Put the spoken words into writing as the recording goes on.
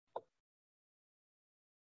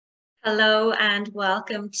Hello and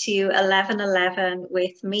welcome to 1111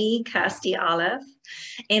 with me, Kirsty Olive.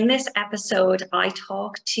 In this episode, I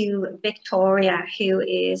talk to Victoria, who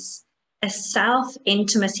is a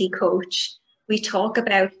self-intimacy coach. We talk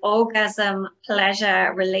about orgasm,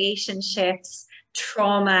 pleasure, relationships,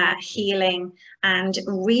 trauma, healing, and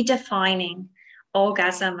redefining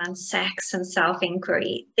orgasm and sex and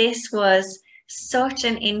self-inquiry. This was such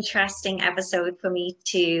an interesting episode for me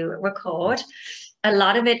to record. A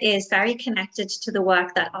lot of it is very connected to the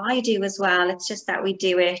work that I do as well. It's just that we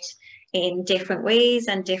do it in different ways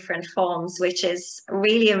and different forms, which is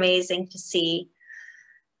really amazing to see.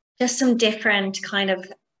 Just some different kind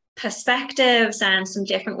of perspectives and some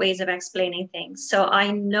different ways of explaining things. So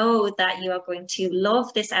I know that you are going to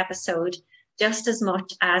love this episode just as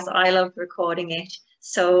much as I loved recording it.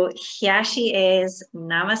 So here she is.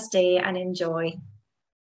 Namaste and enjoy.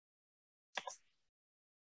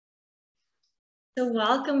 So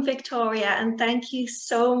welcome, Victoria, and thank you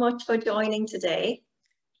so much for joining today.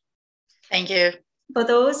 Thank you. For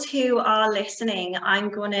those who are listening, I'm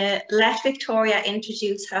going to let Victoria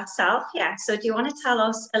introduce herself. Yeah, so do you want to tell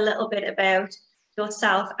us a little bit about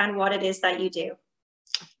yourself and what it is that you do?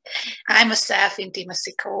 I'm a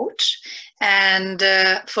self-intimacy coach, and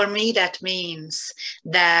for me that means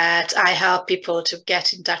that I help people to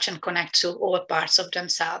get in touch and connect to all parts of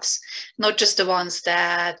themselves, not just the ones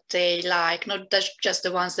that they like, not just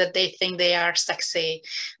the ones that they think they are sexy,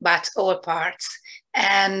 but all parts.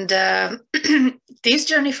 And this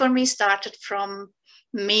journey for me started from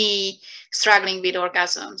me struggling with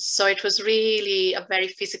orgasms. So it was really a very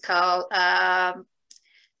physical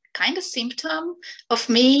kind of symptom of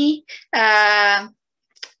me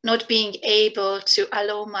not being able to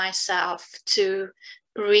allow myself to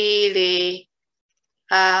really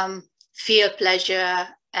feel pleasure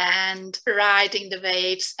and riding the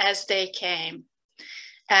waves as they came.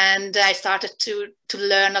 And I started to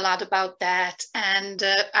learn a lot about that. And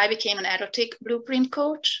I became an erotic blueprint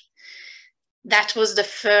coach. That was the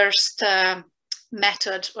first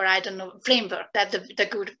method, or I don't know, framework, that the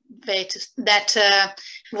good way to, that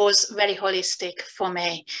was very holistic for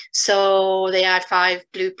me. So there are 5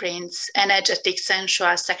 blueprints: energetic,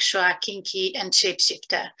 sensual, sexual, kinky, and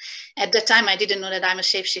shapeshifter. At the time, I didn't know that I'm a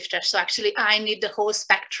shapeshifter. So actually I need the whole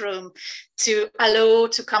spectrum to allow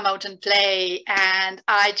to come out and play. And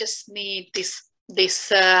I just need this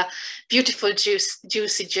beautiful,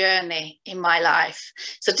 juicy journey in my life.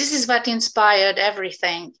 So this is what inspired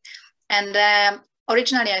everything. And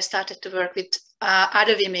originally I started to work with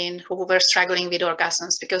other women who were struggling with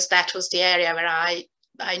orgasms, because that was the area where I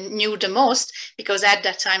knew the most, because at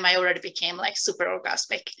that time I already became like super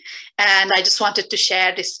orgasmic. And I just wanted to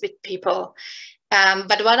share this with people.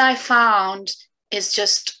 But what I found is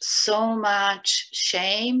just so much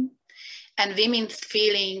shame and women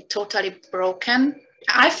feeling totally broken.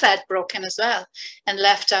 I felt broken as well and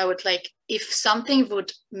left out, like if something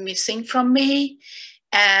would missing from me.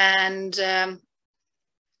 And then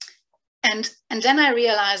I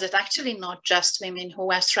realized that actually not just women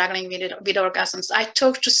who are struggling with orgasms. I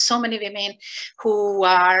talked to so many women who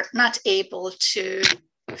are not able to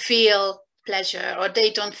feel pleasure, or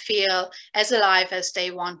they don't feel as alive as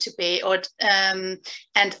they want to be. Or and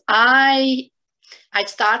I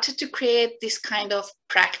started to create this kind of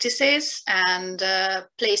practices and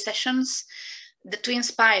play sessions to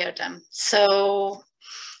inspire them. So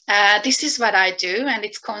this is what I do, and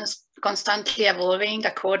it's constantly evolving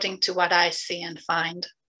according to what I see and find.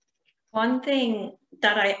 One thing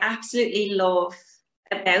that I absolutely love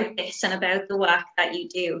about this and about the work that you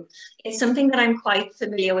do is something that I'm quite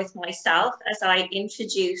familiar with myself, as I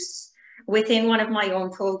introduce within one of my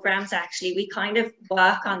own programs. Actually, we kind of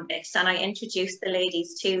work on this, and I introduce the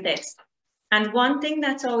ladies to this. And one thing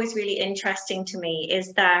that's always really interesting to me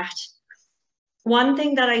is that one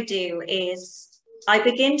thing that I do is I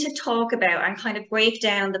begin to talk about and kind of break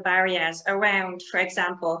down the barriers around, for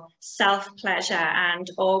example, self-pleasure and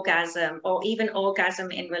orgasm, or even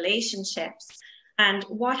orgasm in relationships. And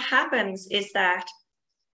what happens is that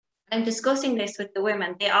I'm discussing this with the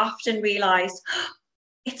women, they often realize, oh,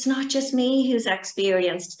 it's not just me who's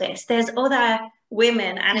experienced this. There's other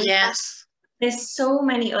women, and yes, there's so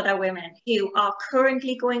many other women who are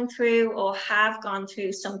currently going through or have gone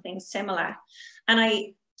through something similar. And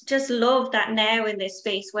I just love that now in this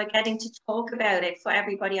space, we're getting to talk about it for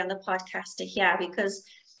everybody on the podcast to hear, because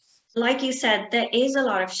like you said, there is a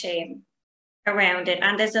lot of shame around it.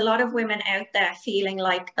 And there's a lot of women out there feeling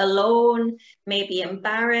like alone, maybe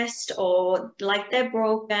embarrassed, or like they're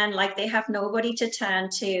broken, like they have nobody to turn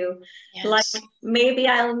to. Yes. Like maybe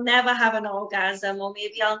I'll never have an orgasm, or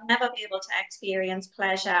maybe I'll never be able to experience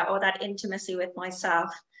pleasure or that intimacy with myself.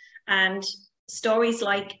 And stories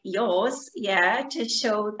like yours, yeah, to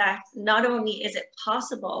show that not only is it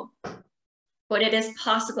possible, but it is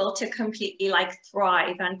possible to completely like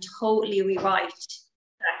thrive and totally rewrite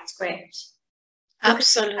that script.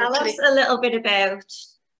 So tell us Absolutely. a little bit about,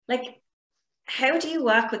 like, how do you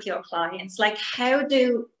work with your clients? Like, how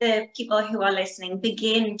do the people who are listening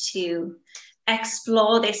begin to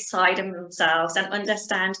explore this side of themselves and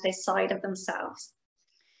understand this side of themselves?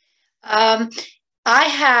 I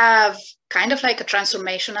have kind of like a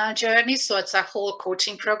transformational journey. So it's a whole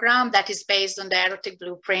coaching program that is based on the Erotic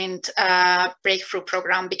Blueprint breakthrough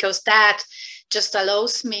program, because that just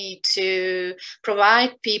allows me to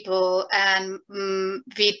provide people and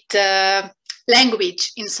with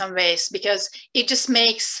language in some ways, because it just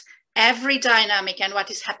makes every dynamic and what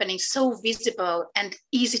is happening so visible and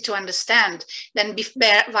easy to understand. Then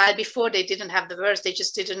while before they didn't have the words, they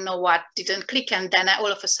just didn't know what didn't click, and then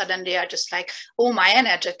all of a sudden they are just like, oh, my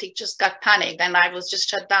energetic just got panicked and I was just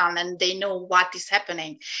shut down, and they know what is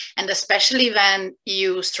happening. And especially when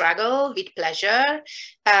you struggle with pleasure,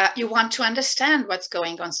 you want to understand what's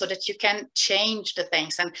going on so that you can change the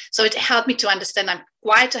things. And so it helped me to understand I'm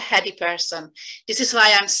quite a heady person. This is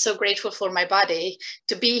why I'm so grateful for my body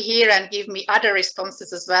to be here and give me other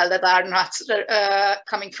responses as well that are not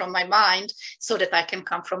coming from my mind, so that I can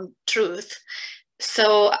come from truth.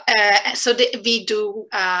 So, we do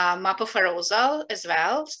map of arousal as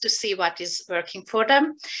well to see what is working for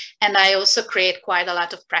them, and I also create quite a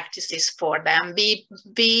lot of practices for them.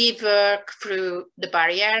 We work through the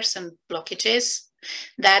barriers and blockages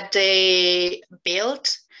that they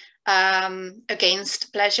built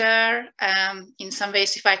against pleasure in some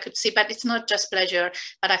ways, if I could see, but it's not just pleasure,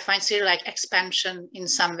 but I find still like expansion in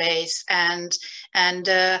some ways, and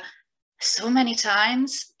so many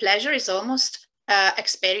times pleasure is almost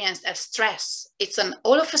experienced as stress. It's an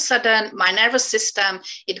all of a sudden my nervous system,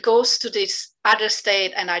 it goes to this other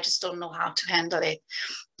state and I just don't know how to handle it.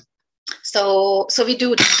 So we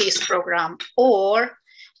do this program, or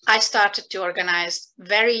I started to organize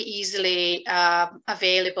very easily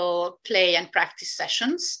available play and practice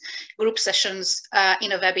sessions, group sessions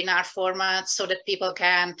in a webinar format, so that people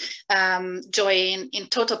can join in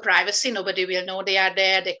total privacy. Nobody will know they are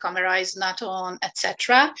there. The camera is not on,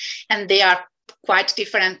 etc. And they are quite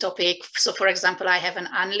different topic. So for example, I have an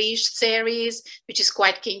Unleashed series, which is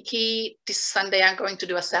quite kinky. This Sunday, I'm going to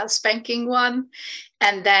do a self-spanking one.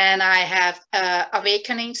 And then I have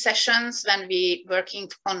awakening sessions when we working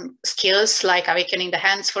on skills like awakening the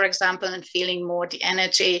hands, for example, and feeling more the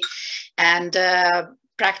energy, and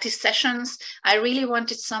practice sessions. I really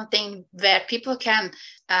wanted something where people can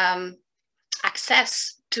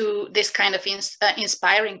access to this kind of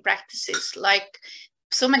inspiring practices. Like,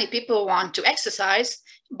 so many people want to exercise,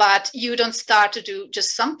 but you don't start to do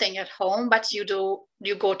just something at home, but you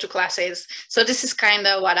go to classes. So this is kind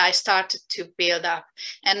of what I started to build up.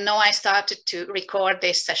 And now I started to record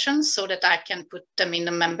these sessions so that I can put them in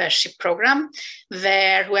the membership program,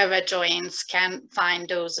 where whoever joins can find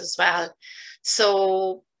those as well.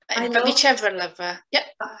 So whichever level. Yeah.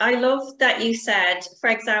 I love that you said, for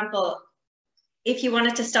example, if you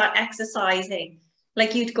wanted to start exercising,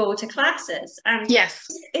 like you'd go to classes, and yes,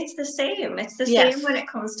 it's the same. It's the same when it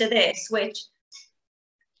comes to this, which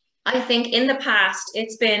I think in the past,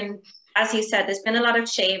 it's been, as you said, there's been a lot of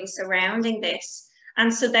shame surrounding this.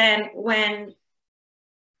 And so then when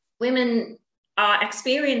women are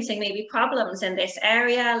experiencing maybe problems in this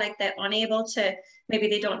area, like they're unable to, maybe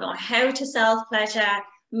they don't know how to self-pleasure,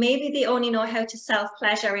 maybe they only know how to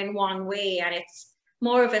self-pleasure in one way, and it's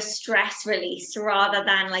more of a stress release rather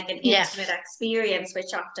than like an intimate experience,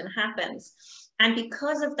 which often happens. And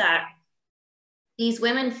because of that, these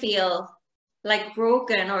women feel like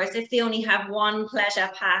broken, or as if they only have one pleasure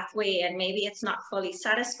pathway and maybe it's not fully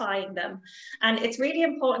satisfying them. And it's really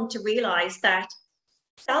important to realize that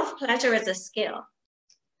self-pleasure is a skill.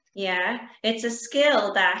 Yeah, it's a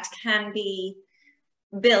skill that can be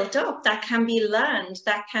built up, that can be learned,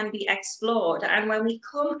 that can be explored. And when we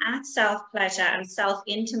come at self-pleasure and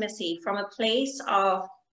self-intimacy from a place of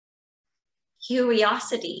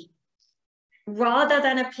curiosity, rather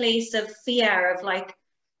than a place of fear of like,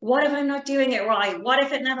 what if I'm not doing it right? What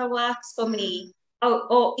if it never works for me?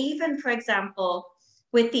 Or even, for example,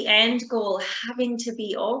 with the end goal having to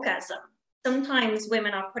be orgasm. Sometimes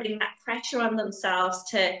women are putting that pressure on themselves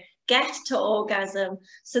to get to orgasm.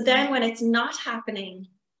 So then when it's not happening,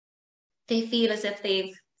 they feel as if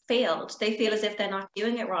they've failed. They feel as if they're not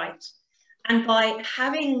doing it right. And by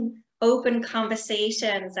having open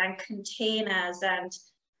conversations and containers and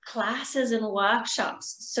classes and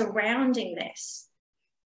workshops surrounding this,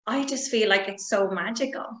 I just feel like it's so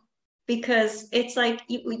magical, because it's like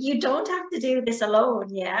you don't have to do this alone.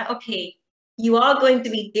 Yeah, okay, you are going to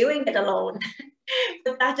be doing it alone,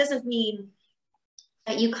 but that doesn't mean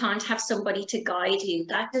that you can't have somebody to guide you.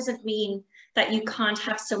 That doesn't mean that you can't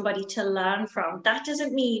have somebody to learn from. That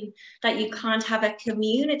doesn't mean that you can't have a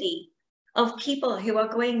community of people who are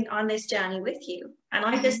going on this journey with you. And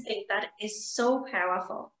I just think that is so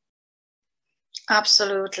powerful.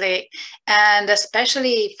 Absolutely. And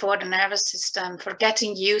especially for the nervous system, for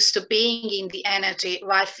getting used to being in the energy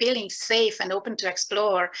while feeling safe and open to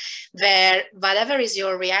explore, where whatever is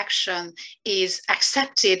your reaction is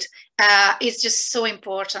accepted, is just so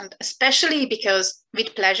important, especially because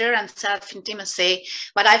with pleasure and self-intimacy,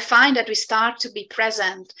 what I find that we start to be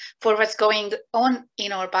present for what's going on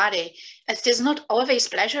in our body. As there's not always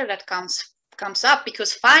pleasure that comes up,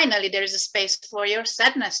 because finally there is a space for your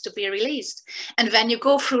sadness to be released. And when you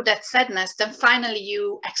go through that sadness, then finally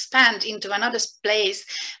you expand into another place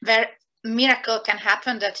where miracle can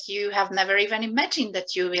happen that you have never even imagined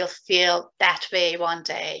that you will feel that way one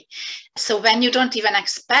day. So when you don't even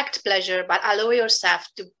expect pleasure, but allow yourself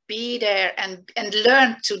to be there and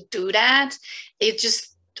learn to do that, it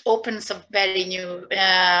just opens a very new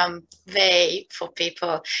way for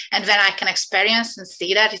people. And when I can experience and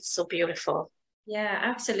see that, it's so beautiful. Yeah,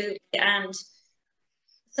 absolutely. And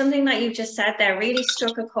something that you just said there really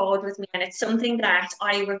struck a chord with me. And it's something that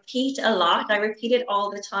I repeat a lot. I repeat it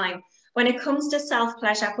all the time when it comes to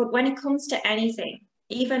self-pleasure, but when it comes to anything,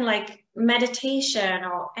 even like meditation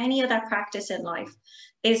or any other practice in life,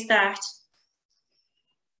 is that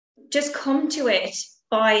just come to it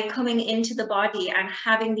by coming into the body and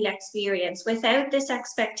having the experience without this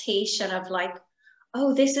expectation of like,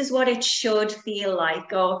 oh, this is what it should feel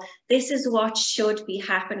like, or this is what should be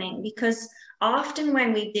happening. Because often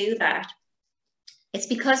when we do that, it's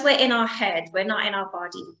because we're in our head, we're not in our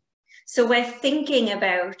body. So we're thinking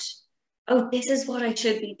about, oh, this is what I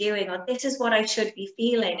should be doing, or this is what I should be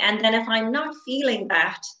feeling. And then if I'm not feeling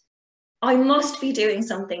that, I must be doing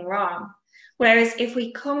something wrong. Whereas if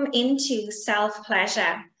we come into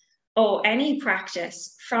self-pleasure or any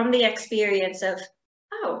practice from the experience of,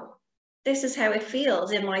 oh, this is how it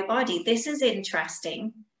feels in my body, this is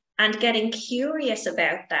interesting, and getting curious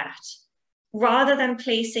about that, rather than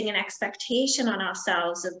placing an expectation on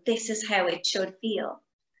ourselves of this is how it should feel,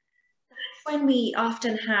 that's when we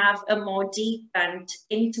often have a more deep and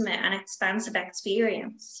intimate and expansive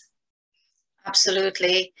experience.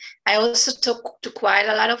 Absolutely. I also talk to quite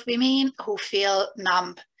a lot of women who feel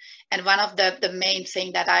numb. And one of the main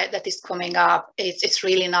thing that is coming up is it's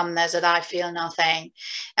really numbness, that I feel nothing.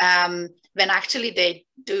 When actually they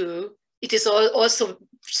do, it is also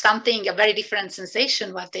something, a very different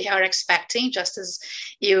sensation what they are expecting, just as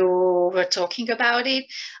you were talking about it.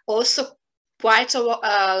 Also, quite a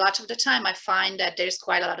lot of the time, I find that there's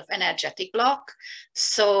quite a lot of energetic block.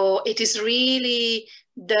 So it is really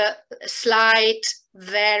the slight,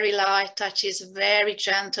 very light touches, very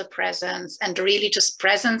gentle presence, and really just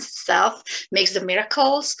presence itself makes the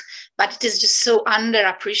miracles. But it is just so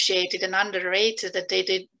underappreciated and underrated that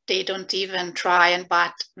they don't even try. And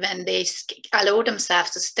but when they allow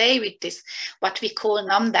themselves to stay with this, what we call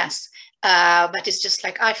numbness, but it's just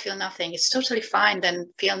like, I feel nothing, it's totally fine,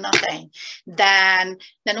 then feel nothing, then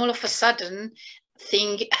all of a sudden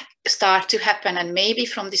things start to happen. And maybe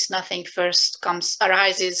from this nothing first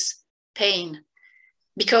arises pain,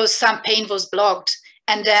 because some pain was blocked.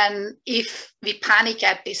 And then if we panic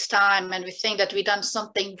at this time and we think that we've done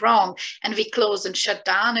something wrong and we close and shut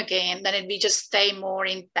down again, then we just stay more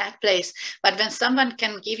in that place. But when someone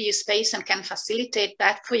can give you space and can facilitate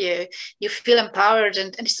that for you, you feel empowered,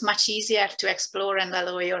 and it's much easier to explore and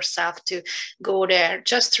allow yourself to go there.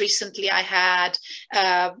 Just recently, I had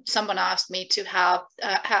someone asked me to help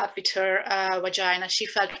with her vagina. She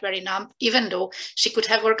felt very numb, even though she could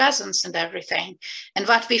have orgasms and everything. And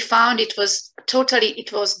what we found, it was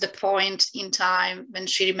the point in time when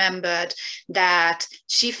she remembered that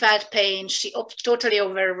she felt pain. She totally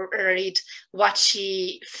overrode what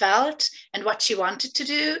she felt and what she wanted to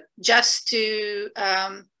do just to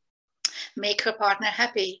make her partner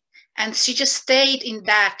happy. And she just stayed in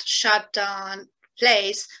that shut down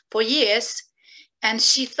place for years. And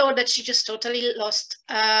she thought that she just totally lost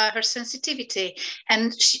her sensitivity.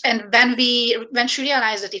 And when she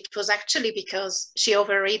realized that it was actually because she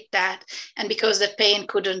overread that, and because that pain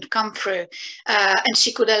couldn't come through, and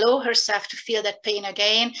she could allow herself to feel that pain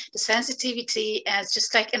again, the sensitivity, as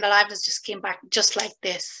just like in the aliveness just came back just like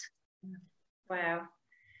this. Wow.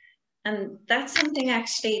 And that's something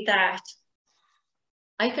actually that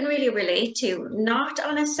I can really relate to, not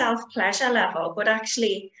on a self-pleasure level, but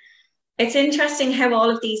actually It's interesting how all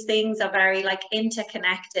of these things are very like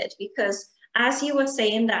interconnected, because as you were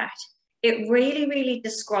saying that, it really, really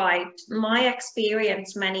described my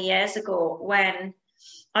experience many years ago when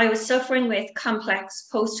I was suffering with complex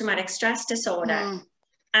post-traumatic stress disorder.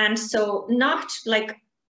 And so not like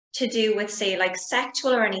to do with, say, like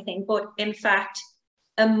sexual or anything, but in fact,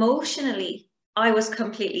 emotionally, I was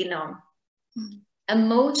completely numb.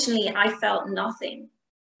 Emotionally, I felt nothing.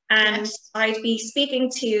 And I'd be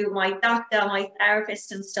speaking to my doctor, my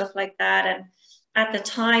therapist and stuff like that. And at the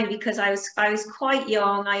time, because I was quite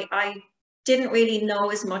young, I didn't really know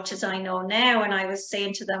as much as I know now. And I was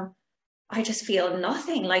saying to them, I just feel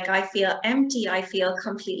nothing. Like I feel empty. I feel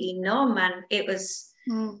completely numb. And it was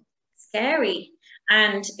scary.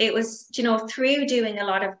 And it was, you know, through doing a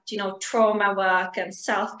lot of, you know, trauma work and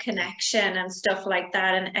self-connection and stuff like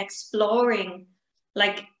that, and exploring,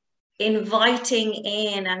 like inviting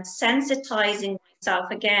in and sensitizing myself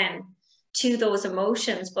again to those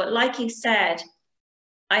emotions. But like you said,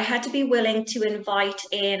 I had to be willing to invite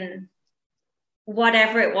in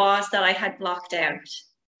whatever it was that I had blocked out,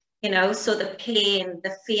 you know, so the pain,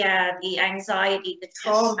 the fear, the anxiety, the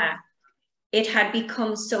trauma, it had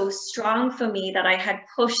become so strong for me that I had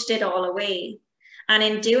pushed it all away. And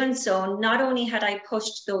in doing so, not only had I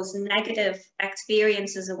pushed those negative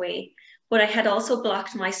experiences away, but I had also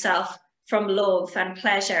blocked myself from love and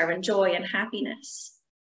pleasure and joy and happiness.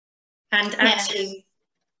 And actually,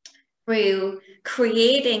 through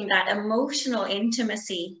creating that emotional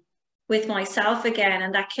intimacy with myself again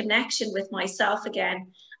and that connection with myself again,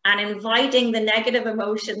 and inviting the negative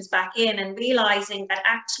emotions back in and realizing that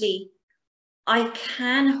actually I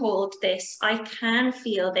can hold this, I can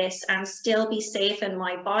feel this and still be safe in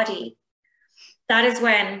my body. That is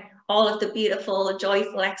when all of the beautiful,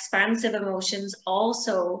 joyful, expansive emotions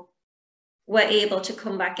also were able to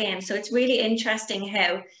come back in. So it's really interesting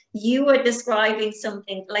how you were describing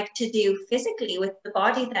something like to do physically with the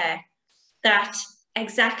body there that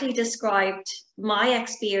exactly described my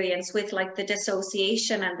experience with like the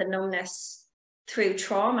dissociation and the numbness through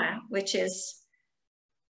trauma, which is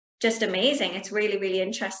just amazing. It's really, really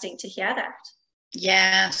interesting to hear that.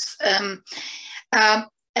 Yes.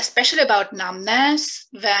 Especially about numbness,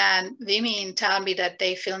 when women tell me that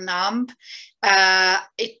they feel numb, I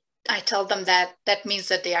tell them that means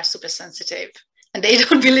that they are super sensitive, and they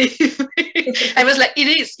don't believe me. I was like,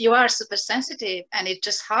 it is, you are super sensitive, and it's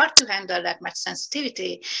just hard to handle that much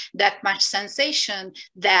sensitivity, that much sensation,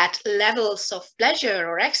 that levels of pleasure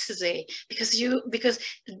or ecstasy, because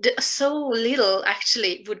so little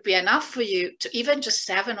actually would be enough for you to even just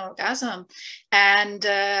have an orgasm. And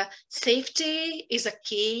safety is a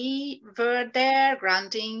key word there.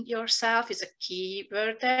 Grounding yourself is a key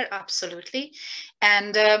word there, absolutely.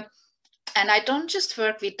 And I don't just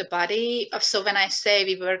work with the body. So when I say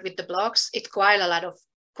we work with the blocks, it quite a lot of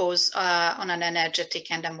goes on an energetic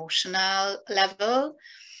and emotional level.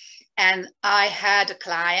 And I had a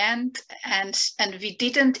client, and we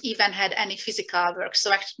didn't even had any physical work.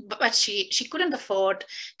 So but she couldn't afford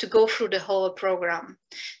to go through the whole program.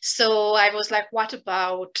 So I was like, what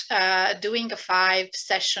about doing a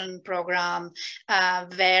 5-session program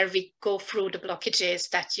where we go through the blockages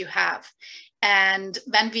that you have? And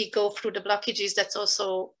when we go through the blockages, that's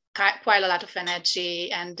also quite a lot of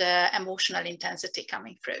energy and emotional intensity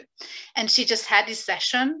coming through. And she just had this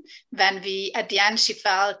session when at the end, she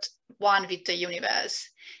felt one with the universe.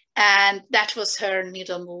 And that was her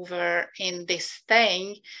needle mover in this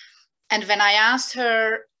thing. And when I asked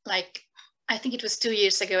her, like, I think it was 2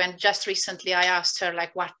 years ago, and just recently I asked her,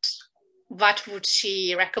 like, what would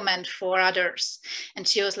she recommend for others? And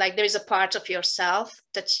she was like, there is a part of yourself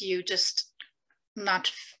that you just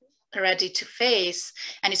not ready to face,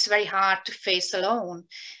 and it's very hard to face alone,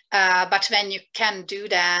 but when you can do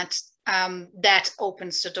that, that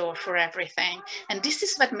opens the door for everything. And this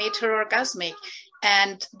is what made her orgasmic.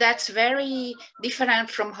 And that's very different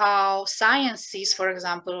from how science sees, for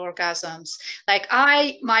example, orgasms. Like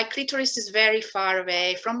my clitoris is very far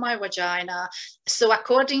away from my vagina. So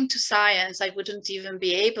according to science, I wouldn't even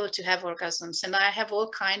be able to have orgasms. And I have all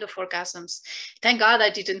kinds of orgasms. Thank God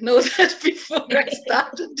I didn't know that before I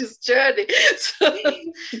started this journey.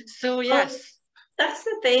 So yes. That's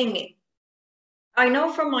the thing. I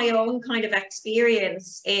know from my own kind of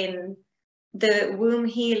experience in the womb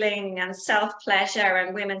healing and self-pleasure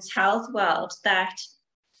and women's health world that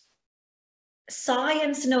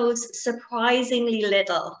science knows surprisingly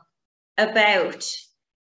little about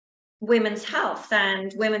women's health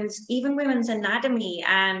and even women's anatomy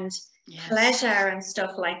and pleasure and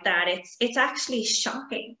stuff like that. It's actually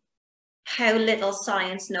shocking how little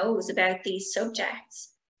science knows about these subjects.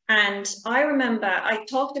 And I remember I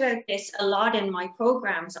talked about this a lot in my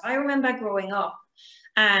programs. I remember growing up,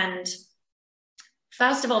 and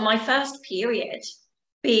first of all, my first period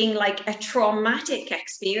being like a traumatic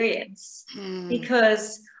experience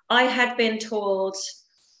because I had been told,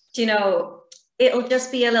 you know, it'll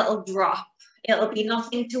just be a little drop. It'll be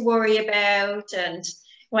nothing to worry about. And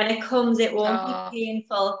when it comes, it won't be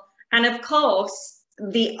painful. And of course,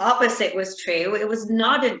 the opposite was true. It was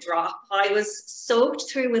not a drop. I was soaked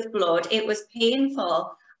through with blood. It was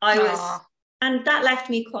painful. And that left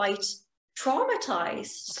me quite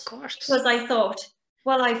traumatized. Of course. Because I thought,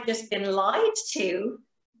 well, I've just been lied to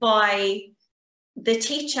by the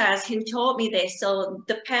teachers who taught me this, or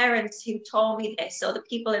the parents who taught me this, or the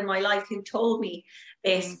people in my life who told me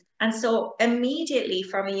this. And so immediately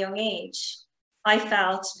from a young age, I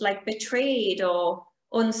felt like betrayed or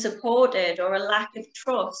unsupported or a lack of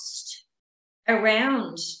trust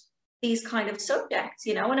around these kind of subjects,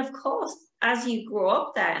 you know. And of course, as you grow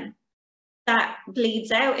up then, that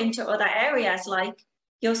bleeds out into other areas like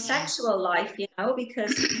your sexual life, you know,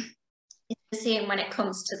 because it's the same when it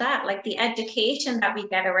comes to that. Like the education that we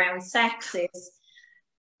get around sex is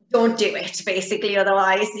don't do it, basically,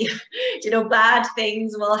 otherwise you know, bad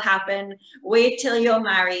things will happen. Wait till you're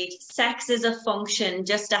married. Sex is a function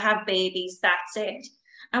just to have babies, that's it.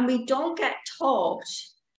 And we don't get taught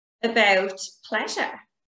about pleasure,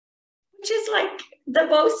 which is like the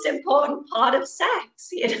most important part of sex,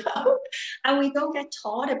 you know. And we don't get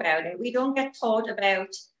taught about it. We don't get taught about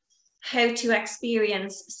how to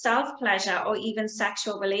experience self-pleasure or even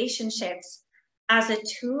sexual relationships as a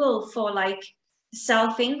tool for like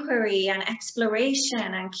self-inquiry and exploration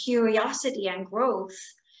and curiosity and growth.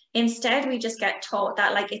 Instead, we just get taught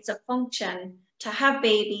that like it's a function to have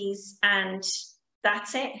babies and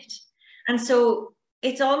that's it. And so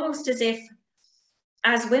it's almost as if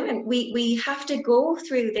as women, we have to go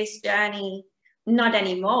through this journey, not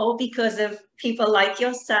anymore because of people like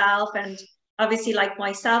yourself and obviously like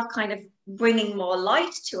myself kind of bringing more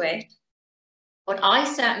light to it. But I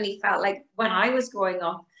certainly felt like when I was growing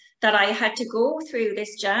up that I had to go through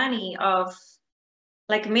this journey of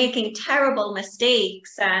like making terrible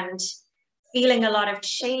mistakes and feeling a lot of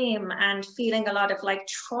shame and feeling a lot of like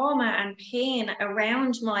trauma and pain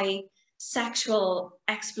around my sexual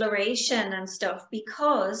exploration and stuff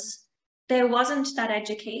because there wasn't that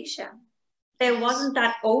education. There wasn't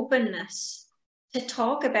that openness to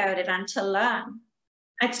talk about it and to learn.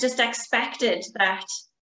 It's just expected that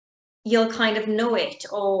you'll kind of know it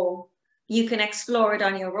or you can explore it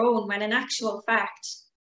on your own, when in actual fact,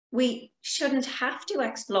 we shouldn't have to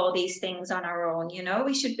explore these things on our own, you know.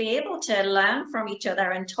 We should be able to learn from each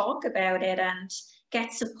other and talk about it and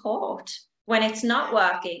get support when it's not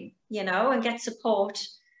working, you know, and get support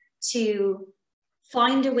to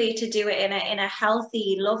find a way to do it in a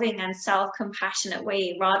healthy, loving and self-compassionate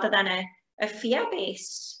way rather than a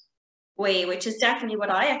fear-based way, which is definitely what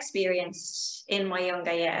I experienced in my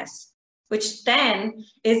younger years, which then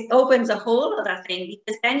opens a whole other thing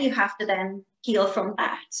because then you have to then heal from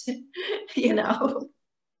that, you know.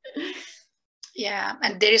 Yeah,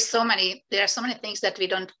 and there are so many things that we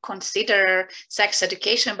don't consider sex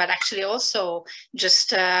education, but actually also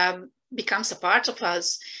just becomes a part of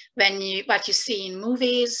us when what you see in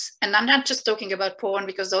movies. And I'm not just talking about porn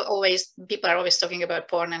because people are always talking about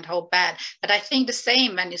porn and how bad, but I think the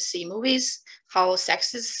same when you see movies, how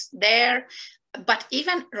sex is there. But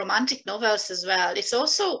even romantic novels as well, it's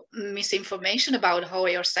also misinformation about how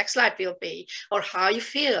your sex life will be or how you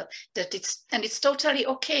feel. It's totally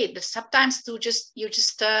okay. But sometimes you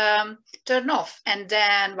just turn off, and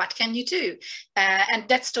then what can you do? And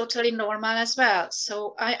that's totally normal as well.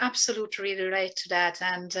 So I absolutely relate to that,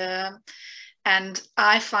 and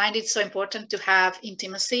I find it so important to have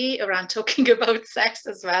intimacy around talking about sex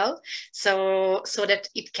as well, so that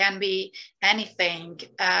it can be anything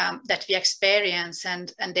that we experience,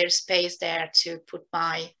 and there's space there to put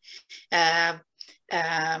my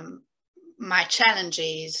my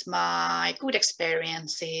challenges, my good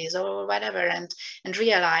experiences, or whatever, and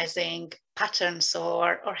realizing patterns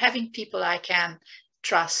or having people I can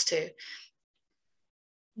trust to.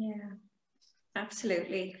 Yeah,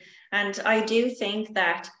 absolutely. And I do think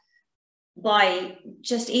that by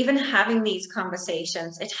just even having these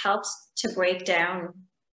conversations, it helps to break down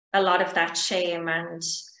a lot of that shame and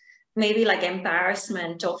maybe like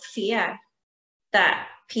embarrassment or fear that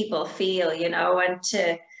people feel, you know, and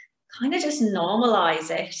to kind of just normalize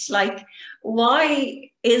it. Like, why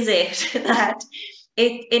is it that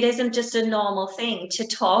it isn't just a normal thing to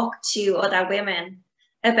talk to other women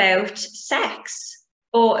about sex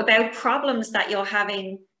or about problems that you're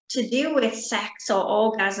having to do with sex or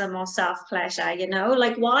orgasm or self-pleasure, you know?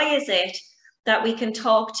 Like, why is it that we can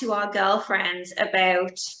talk to our girlfriends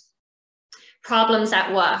about problems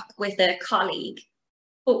at work with a colleague,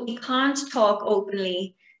 but we can't talk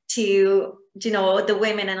openly to, you know, the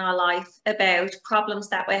women in our life about problems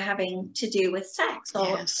that we're having to do with sex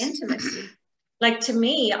or intimacy? Like, to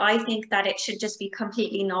me, I think that it should just be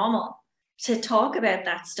completely normal to talk about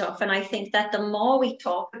that stuff. And I think that the more we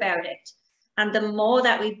talk about it and the more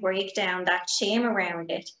that we break down that shame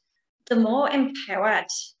around it, the more empowered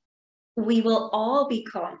we will all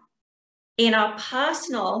become in our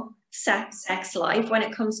personal sex life when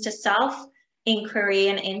it comes to self-inquiry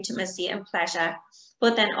and intimacy and pleasure,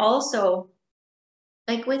 but then also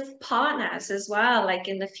like with partners as well, like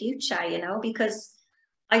in the future, you know, because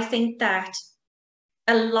I think that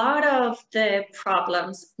a lot of the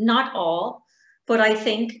problems, not all, but I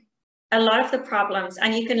think a lot of the problems,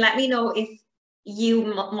 and you can let me know if you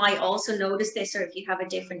might also notice this or if you have a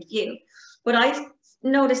different view, but I've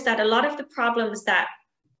noticed that a lot of the problems that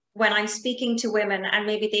when I'm speaking to women and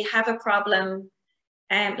maybe they have a problem,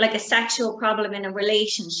 like a sexual problem in a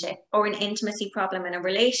relationship or an intimacy problem in a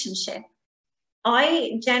relationship,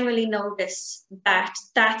 I generally notice that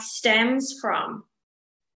that stems from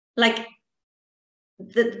like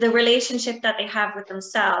the relationship that they have with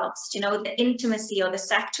themselves, you know, the intimacy or the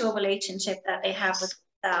sexual relationship that they have with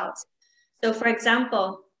themselves. So for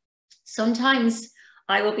example, sometimes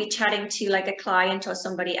I will be chatting to like a client or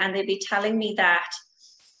somebody and they'll be telling me that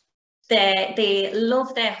they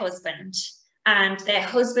love their husband and their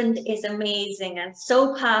husband is amazing and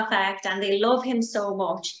so perfect and they love him so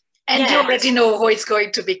much. And you already know how it's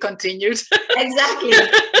going to be continued.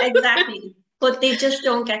 Exactly. But they just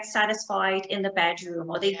don't get satisfied in the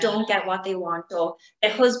bedroom, or they don't get what they want, or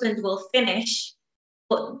their husband will finish,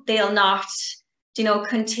 but they'll not, you know,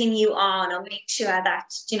 continue on or make sure that,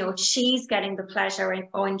 you know, she's getting the pleasure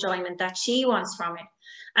or enjoyment that she wants from it.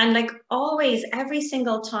 And like always, every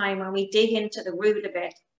single time when we dig into the root of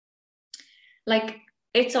it, like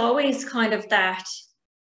it's always kind of that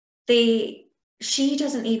she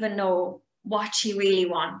doesn't even know what she really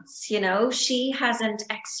wants, you know, she hasn't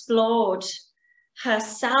explored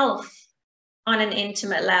herself on an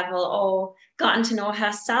intimate level or gotten to know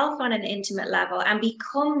herself on an intimate level and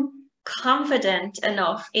become confident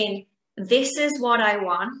enough in this is what I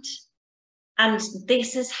want and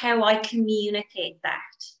this is how I communicate that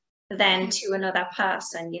then to another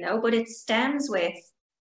person, you know, but it stems with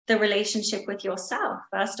the relationship with yourself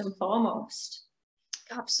first and foremost.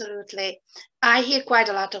 Absolutely. I hear quite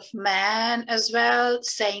a lot of men as well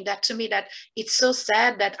saying that to me, that it's so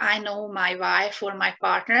sad that I know my wife or my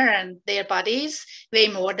partner and their bodies way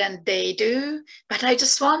more than they do. But I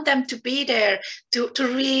just want them to be there, to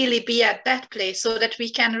really be at that place so that we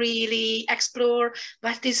can really explore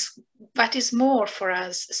what is more for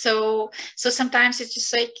us. So sometimes it's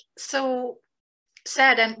just like so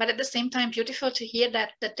sad, but at the same time beautiful to hear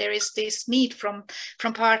that there is this need from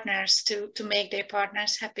partners to make their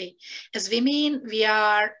partners happy. As women, we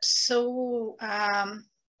are so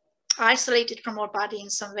isolated from our body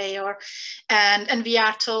in some way, and we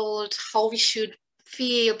are told how we should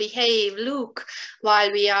feel, behave, look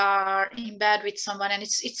while we are in bed with someone, and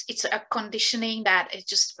it's a conditioning that it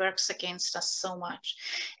just works against us so much.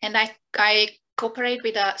 And I cooperate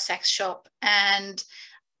with a sex shop, and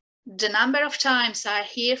the number of times I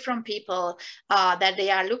hear from people that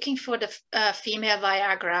they are looking for the female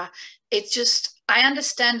Viagra, it's just, I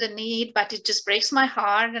understand the need, but it just breaks my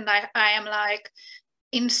heart. And I am like,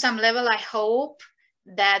 in some level, I hope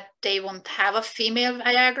that they won't have a female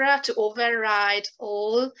Viagra to override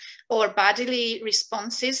all our bodily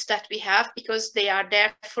responses that we have, because they are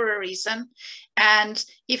there for a reason. And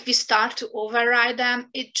if we start to override them,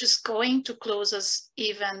 it's just going to close us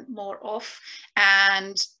even more off.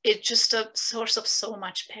 And it's just a source of so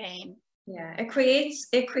much pain. Yeah, it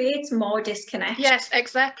creates more disconnection. Yes,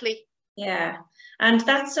 exactly. Yeah. And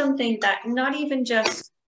that's something that not even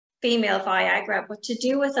just female Viagra, but to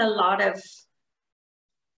do with a lot of,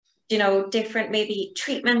 you know, different maybe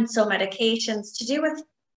treatments or medications, to do with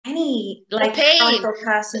any like pain or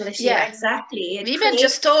personal issue. Yeah, exactly. We've been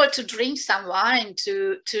just told to drink some wine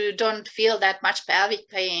to don't feel that much pelvic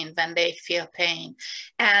pain when they feel pain,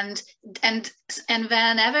 and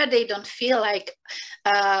whenever they don't feel like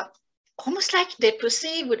almost like the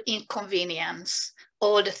pussy would inconvenience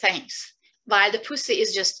all the things, while the pussy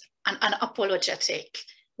is just an unapologetic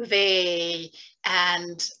way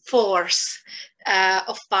and force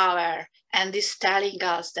of power, and is telling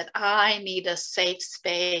us that I need a safe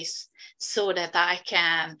space so that I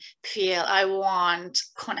can feel I want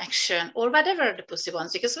connection or whatever the pussy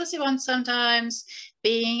wants, because pussy wants sometimes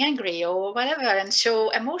being angry or whatever and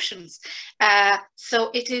show emotions.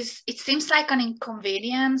 So it seems like an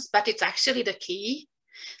inconvenience, but it's actually the key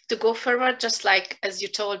to go forward, just like as you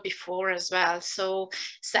told before as well. So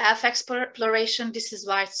self-exploration, this is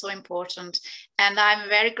why it's so important. And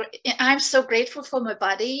I'm so grateful for my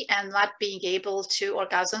body and not being able to have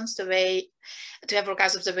orgasms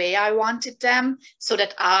the way I wanted them, so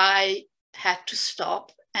that I had to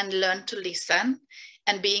stop and learn to listen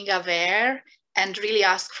and being aware and really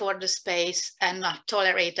ask for the space and not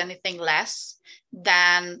tolerate anything less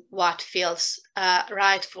than what feels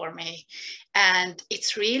right for me. And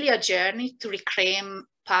it's really a journey to reclaim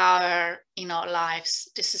power in our lives.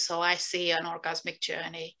 This is how I see an orgasmic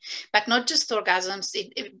journey, but not just orgasms,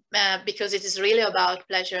 because it is really about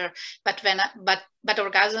pleasure. But but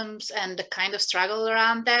orgasms and the kind of struggle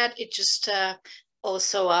around that, it just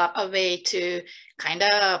also a way to kind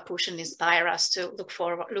of push and inspire us to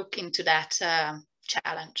look into that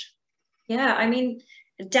challenge. Yeah, I mean,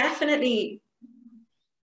 definitely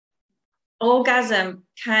orgasm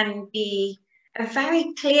can be a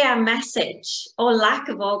very clear message, or lack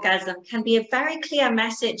of orgasm can be a very clear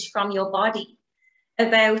message from your body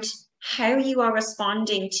about how you are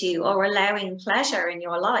responding to or allowing pleasure in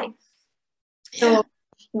your life. Yeah. So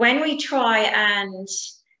when we try and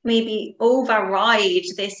maybe override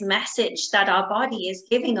this message that our body is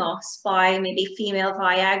giving us by maybe female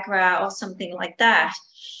Viagra or something like that,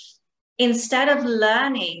 instead of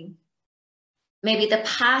learning maybe the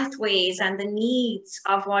pathways and the needs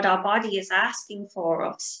of what our body is asking for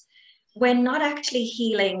us, we're not actually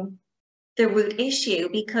healing the root issue,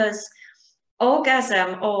 because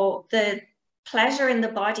orgasm or the pleasure in the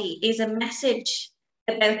body is a message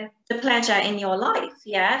about the pleasure in your life.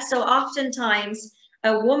 Yeah. So oftentimes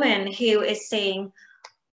a woman who is saying,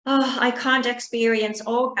 oh, I can't experience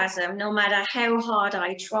orgasm no matter how hard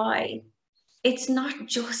I try, it's not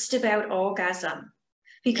just about orgasm.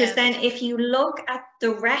 Because yes, then if you look at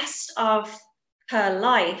the rest of her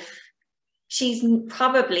life, she's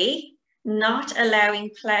probably not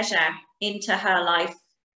allowing pleasure into her life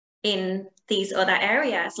in these other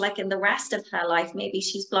areas. Like in the rest of her life, maybe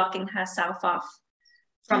she's blocking herself off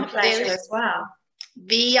from pleasure as well.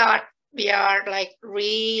 We are like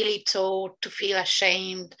really taught to feel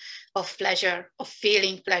ashamed of pleasure, of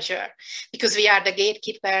feeling pleasure, because we are the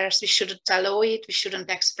gatekeepers. We shouldn't allow it, we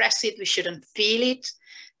shouldn't express it, we shouldn't feel it,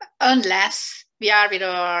 unless we are with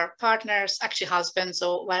our partners, actually husbands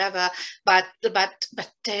or whatever. But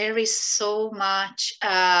there is so much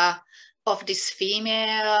of this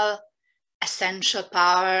female essential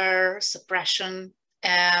power suppression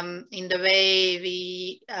in the way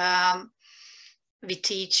we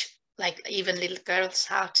teach, like even little girls,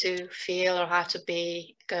 how to feel or how to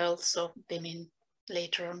be girls or women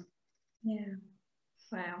later on. Yeah.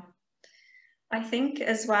 Wow. I think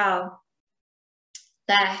as well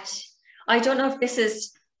that, I don't know if this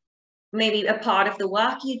is maybe a part of the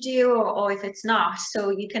work you do or if it's not, so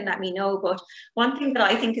you can let me know. But one thing that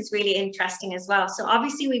I think is really interesting as well, so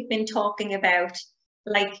obviously we've been talking about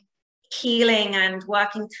like healing and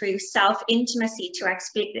working through self-intimacy to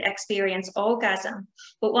experience orgasm.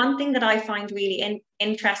 But one thing that I find really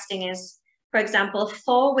interesting is, for example,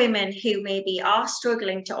 for women who maybe are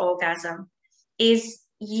struggling to orgasm, is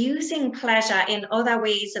using pleasure in other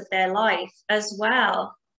ways of their life as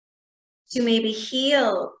well to maybe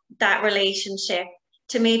heal that relationship,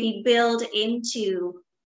 to maybe build into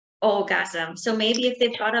orgasm. So maybe if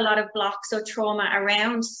they've got a lot of blocks or trauma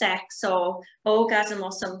around sex or orgasm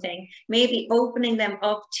or something, maybe opening them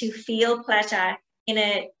up to feel pleasure in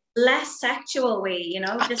a less sexual way, you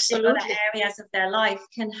know, Absolutely. just in other areas of their life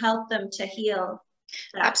can help them to heal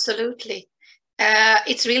that. Absolutely.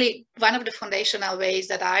 It's really one of the foundational ways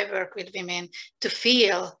that I work with women to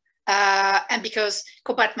feel. And because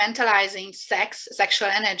compartmentalizing sexual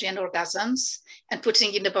energy and orgasms and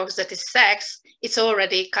putting in the box that is sex, it's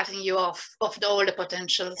already cutting you off of all the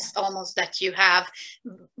potentials almost that you have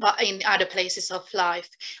in other places of life.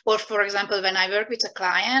 Or for example, when I work with a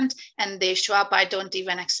client and they show up, I don't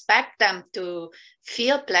even expect them to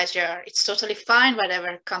feel pleasure. It's totally fine,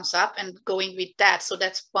 whatever comes up, and going with that. So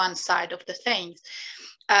that's one side of the thing.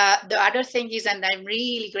 The other thing is, and I'm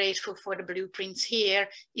really grateful for the blueprints here,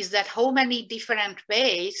 is that how many different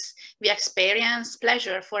ways we experience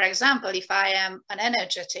pleasure. For example, if I am an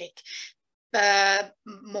energetic,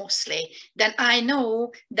 mostly, then I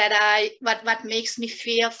know that what makes me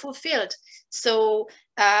feel fulfilled. So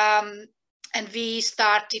and we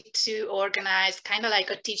started to organize kind of like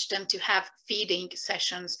teach them to have feeding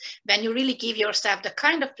sessions when you really give yourself the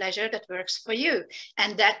kind of pleasure that works for you.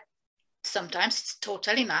 And that sometimes it's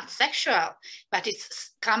totally not sexual, but it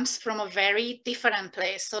comes from a very different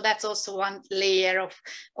place. So that's also one layer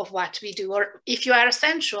of what we do. Or if you are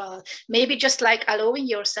sensual, maybe just like allowing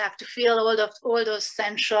yourself to feel all those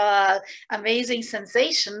sensual, amazing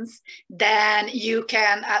sensations, then you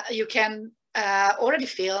can already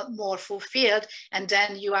feel more fulfilled, and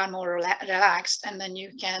then you are more relaxed, and then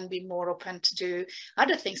you can be more open to do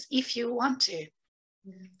other things if you want to.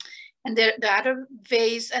 Mm-hmm. And the other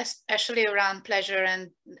ways, especially around pleasure, and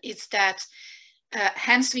it's that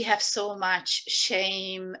hence we have so much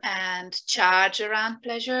shame and charge around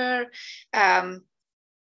pleasure,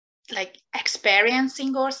 like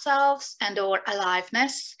experiencing ourselves and our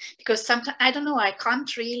aliveness, because sometimes, I don't know, I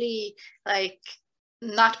can't really like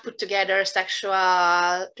not put together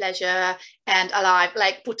sexual pleasure and alive,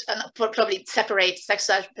 like probably separate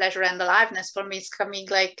sexual pleasure and aliveness. For me, it's coming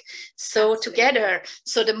like so Absolutely. Together.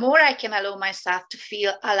 So the more I can allow myself to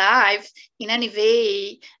feel alive in any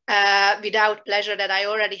way without pleasure that I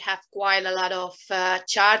already have quite a lot of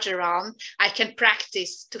charge around, I can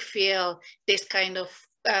practice to feel this kind of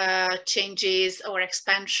changes or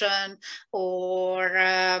expansion, or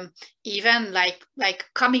even like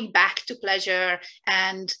coming back to pleasure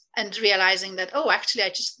and realizing that, oh, actually I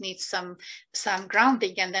just need some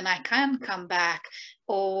grounding, and then I can come back.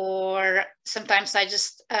 Or sometimes I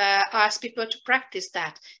just ask people to practice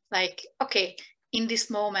that, like, okay, in this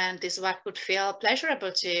moment is what would feel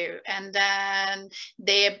pleasurable to you, and then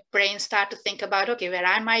their brain start to think about, okay, where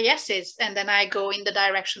are my yeses, and then I go in the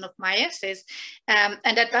direction of my yeses, and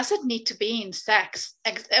that doesn't need to be in sex.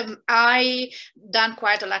 I done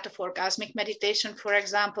quite a lot of orgasmic meditation, for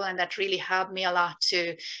example, and that really helped me a lot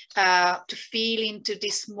to feel into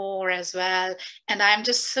this more as well. And I'm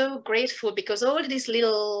just so grateful, because all these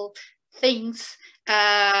little things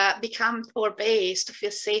become our base to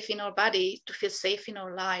feel safe in our body, to feel safe in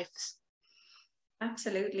our lives.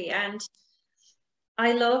 Absolutely. And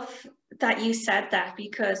I love that you said that,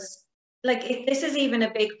 because like this is even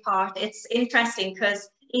a big part. It's interesting because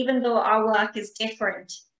even though our work is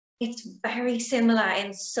different, it's very similar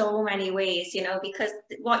in so many ways, you know, because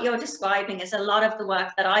what you're describing is a lot of the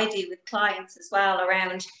work that I do with clients as well,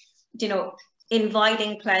 around, you know,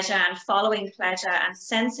 inviting pleasure and following pleasure and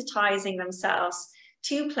sensitizing themselves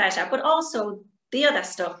to pleasure, but also the other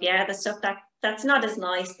stuff, yeah, the stuff that's not as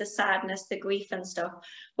nice, the sadness, the grief and stuff.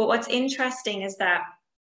 But what's interesting is that,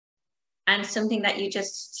 and something that you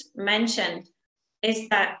just mentioned, is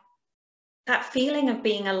that feeling of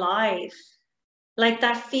being alive, like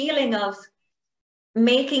that feeling of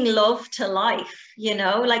making love to life, you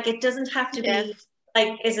know, like it doesn't have to be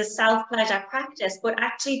like is a self-pleasure practice, but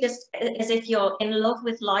actually just as if you're in love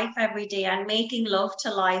with life every day and making love to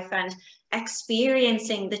life and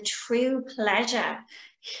experiencing the true pleasure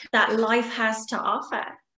that life has to offer.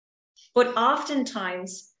 But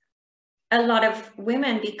oftentimes a lot of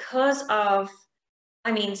women, because of,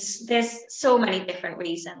 I mean, there's so many different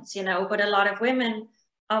reasons, you know, but a lot of women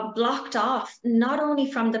are blocked off, not only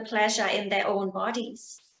from the pleasure in their own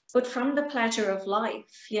bodies, but from the pleasure of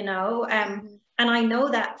life, you know. And I know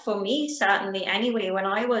that for me, certainly anyway, when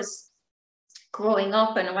I was growing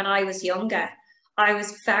up and when I was younger, I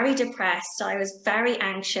was very depressed. I was very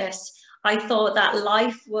anxious. I thought that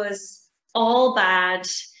life was all bad,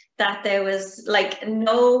 that there was like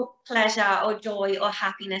no pleasure or joy or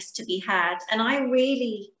happiness to be had. And I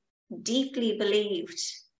really deeply believed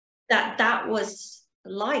that that was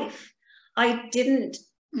life. I didn't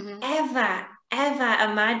ever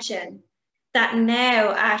imagine that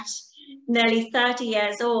now at nearly 30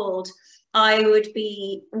 years old, I would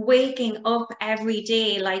be waking up every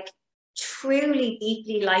day like truly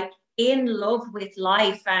deeply like in love with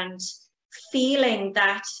life and feeling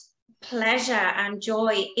that pleasure and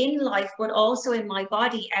joy in life, but also in my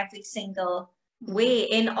body every single way,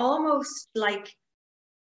 in almost like,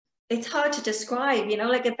 it's hard to describe, you know,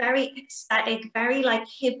 like a very ecstatic, very like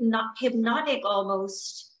hypnotic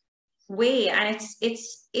almost way. And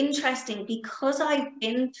it's interesting because I've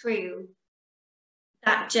been through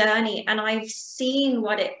that journey and I've seen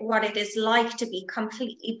what it is like to be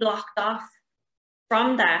completely blocked off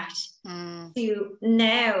from that to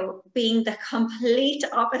now being the complete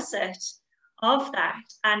opposite of that.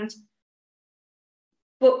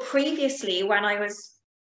 But previously, when I was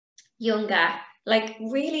younger, like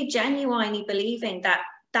really genuinely believing that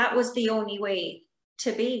that was the only way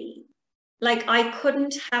to be. Like I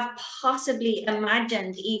couldn't have possibly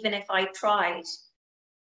imagined, even if I tried,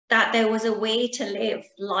 that there was a way to live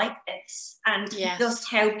like this, and Yes. just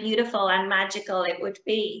how beautiful and magical it would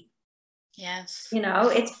be. Yes. You know,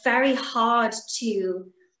 it's very hard to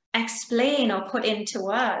explain or put into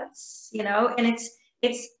words, you know, and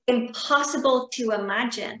it's impossible to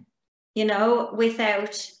imagine, you know,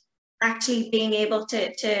 without actually being able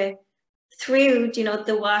to through, you know,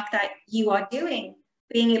 the work that you are doing,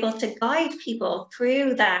 being able to guide people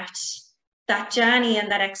through that journey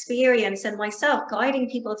and that experience, and myself guiding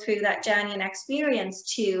people through that journey and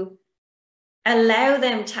experience to allow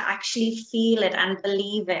them to actually feel it and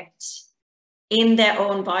believe it in their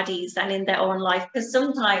own bodies and in their own life. Because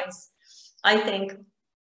sometimes I think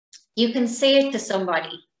you can say it to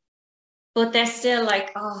somebody, but they're still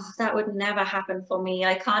like, oh, that would never happen for me.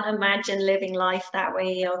 I can't imagine living life that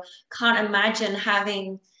way, or can't imagine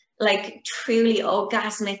having like truly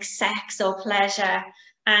orgasmic sex or pleasure.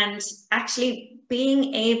 And actually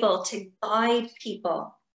being able to guide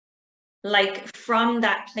people like from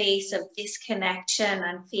that place of disconnection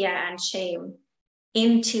and fear and shame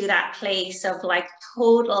into that place of like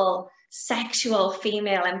total sexual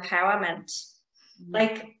female empowerment.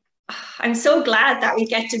 Like, I'm so glad that we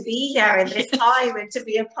get to be here in this time and to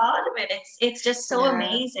be a part of it. It's just so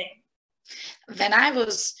amazing. When I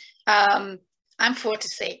was, I'm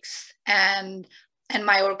 46, and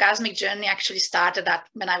my orgasmic journey actually started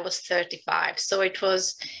when I was 35. So it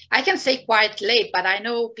was, I can say quite late, but I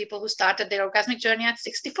know people who started their orgasmic journey at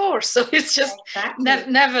 64. So it's just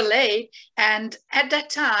never late. And at that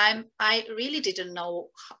time, I really didn't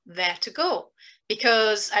know where to go,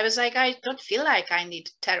 because I was like, I don't feel like I need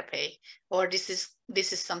therapy, or this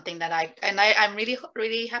is something that I'm really,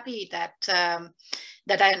 really happy that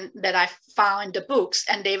that I found the books,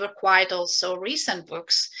 and they were quite also recent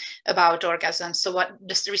books about orgasm. So what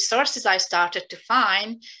the resources I started to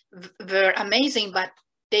find were amazing, but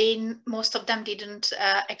most of them hadn't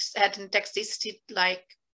existed like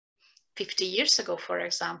 50 years ago, for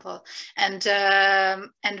example. And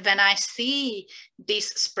when I see this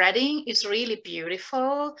spreading, is really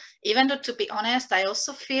beautiful. Even though, to be honest, I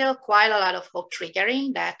also feel quite a lot of how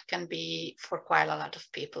triggering that can be for quite a lot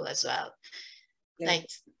of people as well. Yeah.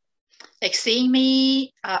 Like seeing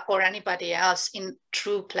me or anybody else in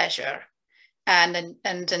true pleasure and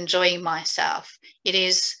enjoying myself, it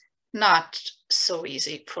is not so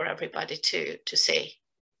easy for everybody to say.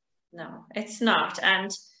 No, it's not.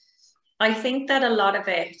 And I think that a lot of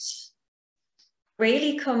it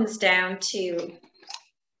really comes down to,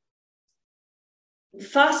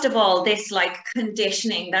 first of all, this like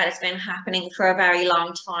conditioning that has been happening for a very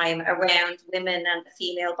long time around women and the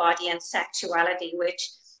female body and sexuality, which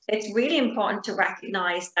it's really important to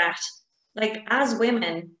recognize that, like, as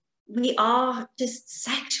women, we are just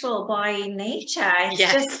sexual by nature. It's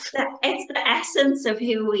just it's the essence of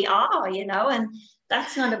who we are, you know, and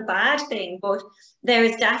that's not a bad thing, but there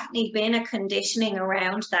has definitely been a conditioning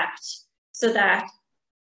around that, so that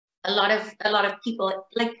a lot of people,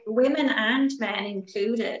 like women and men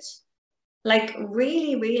included, like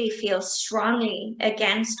really, really feel strongly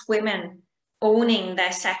against women owning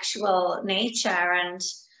their sexual nature. And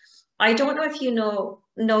I don't know if you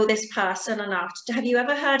know this person or not. Have you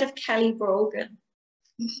ever heard of Kelly Brogan?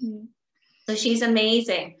 Mm-hmm. So she's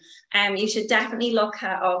amazing. You should definitely look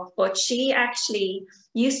her up. But she actually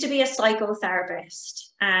used to be a psychotherapist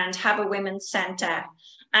and have a women's center.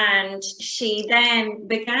 And she then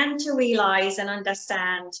began to realize and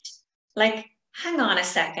understand, like, hang on a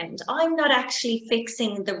second, I'm not actually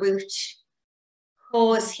fixing the root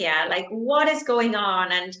cause here. Like, what is going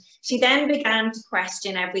on? And she then began to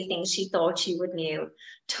question everything she thought she would know,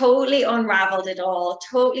 totally unraveled it all,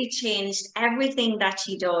 totally changed everything that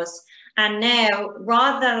she does. And now,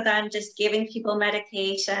 rather than just giving people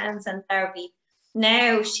medications and therapy,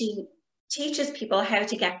 now she teaches people how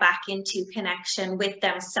to get back into connection with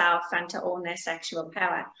themselves and to own their sexual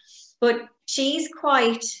power. But she's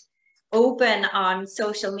quite open on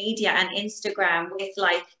social media and Instagram with,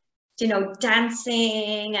 like, you know,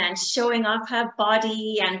 dancing and showing off her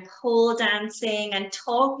body and pole dancing and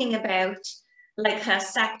talking about like her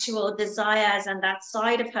sexual desires and that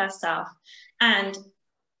side of herself. And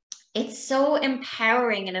it's so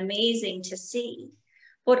empowering and amazing to see.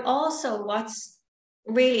 But also what's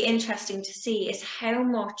really interesting to see is how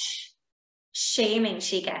much shaming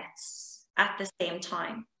she gets at the same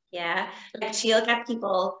time. Yeah, like she'll get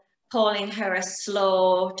people calling her a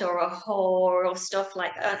slut or a whore or stuff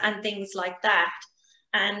like and things like that.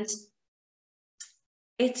 And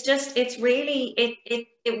it's just, it's really,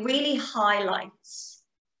 it really highlights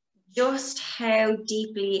just how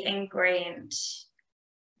deeply ingrained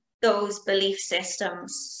those belief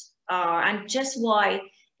systems are, and just why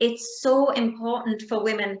it's so important for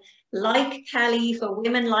women like Kelly, for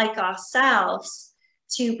women like ourselves,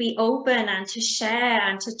 to be open and to share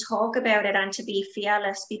and to talk about it and to be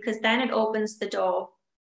fearless, because then it opens the door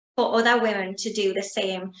for other women to do the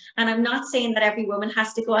same. And I'm not saying that every woman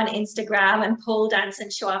has to go on Instagram and pole dance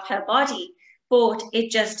and show off her body, but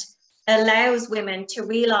it just allows women to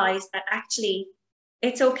realize that actually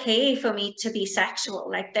it's okay for me to be sexual.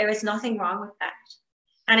 Like, there is nothing wrong with that.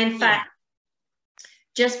 And in fact,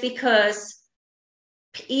 just because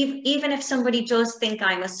even if somebody does think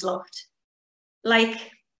I'm a slut,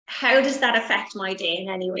 like, how does that affect my day in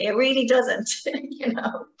any way? It really doesn't, you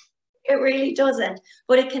know, it really doesn't.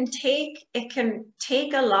 But it can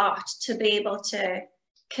take a lot to be able to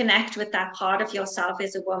connect with that part of yourself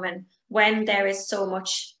as a woman when there is so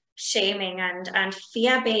much shaming and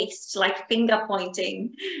fear-based, like finger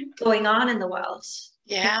pointing, going on in the world.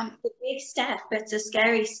 Yeah. It's a big step. It's a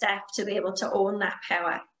scary step to be able to own that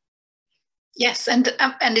power. Yes, and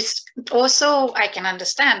it's also, I can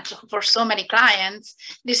understand for so many clients,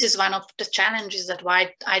 this is one of the challenges, that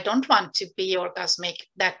why I don't want to be orgasmic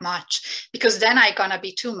that much, because then I'm gonna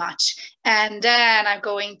be too much, and then I'm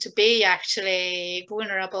going to be actually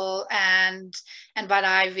vulnerable, and what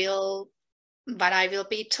I will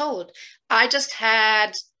be told. I just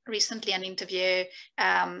had recently an interview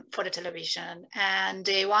for the television, and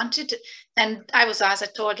they wanted, and I was asked, I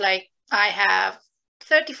told, like, I have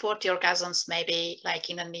 30, 40 orgasms maybe, like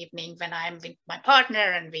in an evening when I'm with my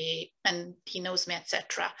partner and he knows me,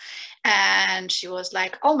 etc. And she was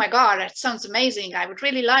like, oh my God, that sounds amazing, I would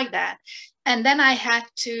really like that. And then I had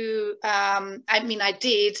to, I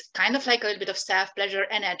did kind of like a little bit of self-pleasure,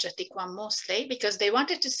 energetic one mostly, because they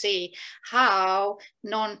wanted to see how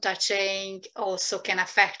non-touching also can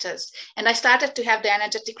affect us. And I started to have the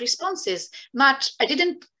energetic responses. I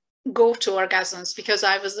didn't go to orgasms because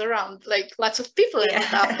I was around like lots of people and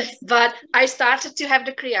stuff, but I started to have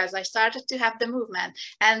the kriyas, I started to have the movement,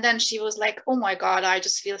 and then she was like, oh my God, I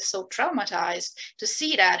just feel so traumatized to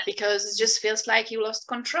see that, because it just feels like you lost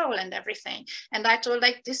control and everything. And I told,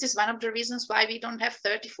 like, this is one of the reasons why we don't have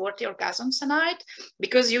 30, 40 orgasms a night,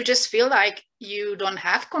 because you just feel like you don't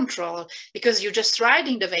have control, because you're just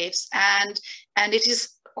riding the waves, and it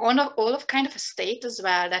is all of kind of a state as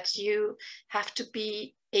well, that you have to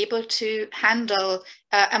be able to handle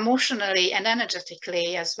emotionally and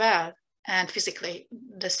energetically as well, and physically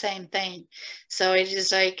the same thing. So it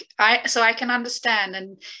is like, I can understand,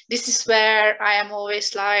 and this is where I am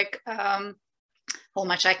always like, how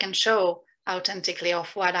much I can show authentically of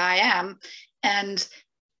what I am. And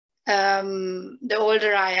the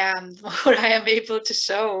older I am, the more I am able to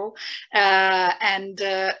show,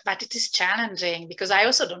 but it is challenging, because I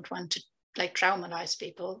also don't want to like traumatize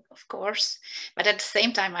people, of course, but at the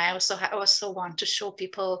same time I also want to show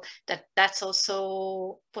people that that's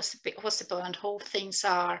also possible and how things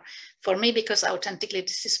are for me, because authentically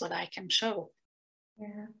this is what I can show.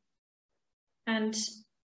 Yeah. And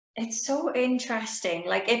it's so interesting,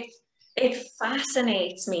 like it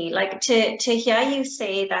fascinates me, like to hear you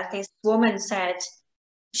say that this woman said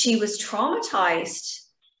she was traumatized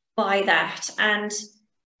by that. And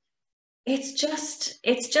it's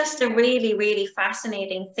just a really, really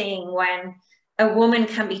fascinating thing when a woman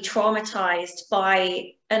can be traumatized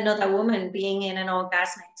by another woman being in an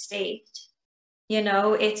orgasmic state. You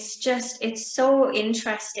know, it's so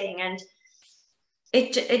interesting. And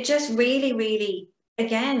it just really, really,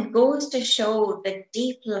 again, goes to show the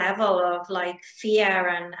deep level of like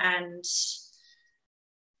fear and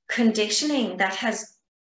conditioning that has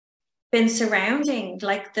been surrounding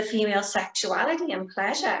like the female sexuality and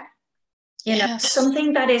pleasure. You know, Yes.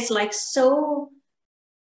 something that is like so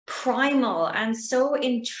primal and so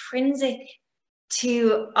intrinsic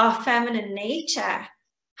to our feminine nature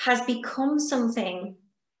has become something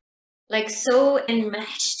like so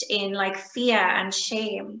enmeshed in like fear and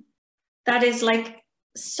shame that is like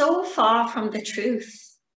so far from the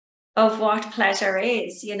truth of what pleasure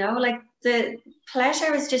is, you know, like the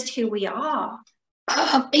pleasure is just who we are.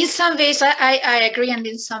 In some ways, I agree, and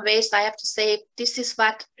in some ways, I have to say this is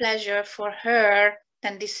what pleasure for her,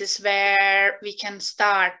 and this is where we can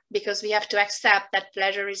start, because we have to accept that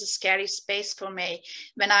pleasure is a scary space for me.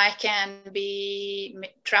 When I can be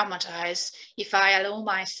traumatized, if I allow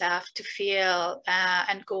myself to feel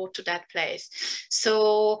and go to that place.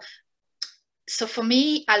 So for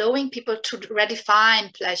me, allowing people to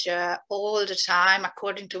redefine pleasure all the time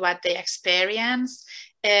according to what they experience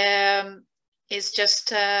is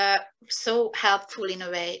just so helpful in a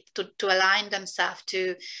way to align themselves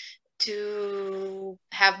to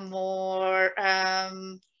have more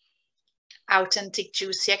authentic,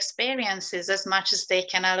 juicy experiences as much as they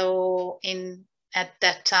can allow in at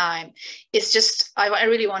that time. It's just, I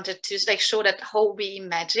really wanted to like show that how we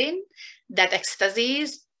imagine that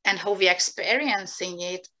ecstasies and how we are experiencing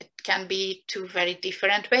it, it can be two very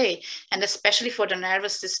different way. And especially for the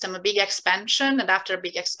nervous system, a big expansion, and after a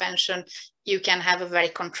big expansion, you can have a very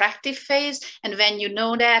contractive phase. And when you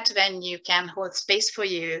know that, when you can hold space for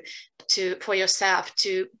you, for yourself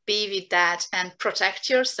to be with that and protect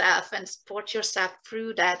yourself and support yourself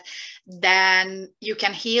through that, then you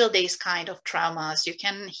can heal these kind of traumas. You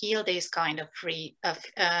can heal these kind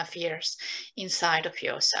of fears inside of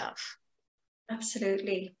yourself.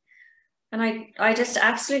 Absolutely. And I just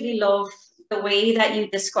absolutely love the way that you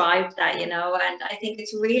described that, you know, and I think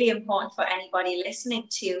it's really important for anybody listening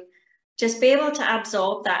to just be able to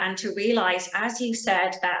absorb that and to realize, as you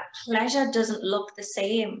said, that pleasure doesn't look the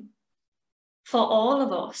same for all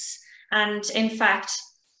of us. And in fact,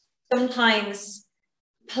 sometimes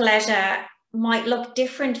pleasure might look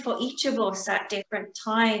different for each of us at different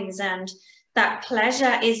times. And that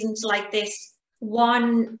pleasure isn't like this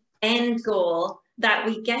one end goal that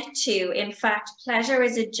we get to. In fact, pleasure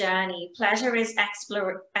is a journey. Pleasure is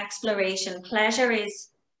exploration. Pleasure is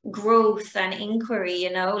growth and inquiry,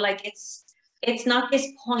 you know, like it's not this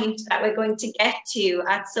point that we're going to get to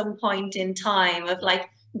at some point in time of like,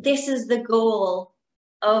 this is the goal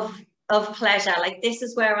of pleasure, like this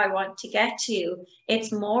is where I want to get to.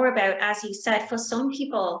 It's more about, as you said, for some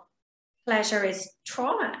people, pleasure is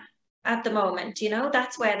trauma at the moment, you know,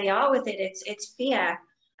 that's where they are with it. It's fear,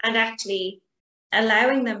 and actually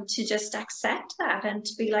allowing them to just accept that and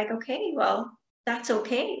to be like, okay, well, that's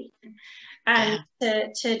okay. And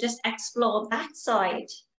to just explore that side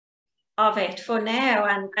of it for now,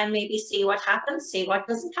 and maybe see what happens, see what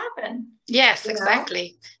doesn't happen. Yes,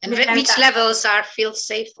 exactly. And which levels feel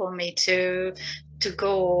safe for me to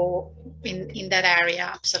go in that area.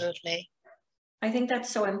 Absolutely. I think that's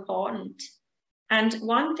so important. And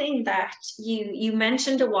one thing that you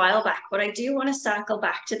mentioned a while back, but I do want to circle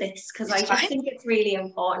back to this because I just think it's really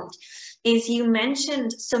important, is you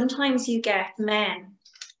mentioned sometimes you get men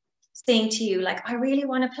saying to you, like, I really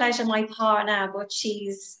want to pleasure my partner, but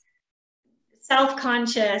she's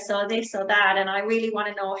self-conscious or this or that, and I really want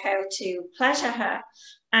to know how to pleasure her.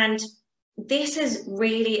 And this is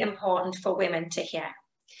really important for women to hear,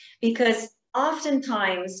 because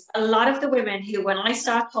oftentimes a lot of the women who, when I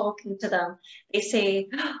start talking to them, they say,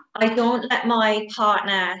 I don't let my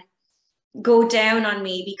partner go down on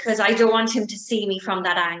me because I don't want him to see me from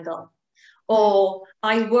that angle. Or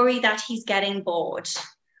I worry that he's getting bored.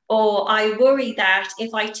 Or I worry that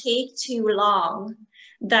if I take too long,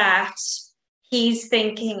 that he's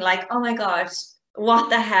thinking like, oh my God, what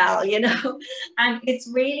the hell, you know? And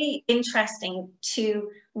it's really interesting to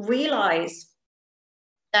realize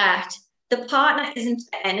that the partner isn't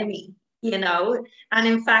the enemy, you know? And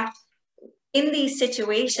in fact, in these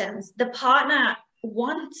situations, the partner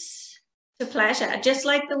wants to pleasure, just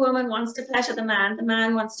like the woman wants to pleasure the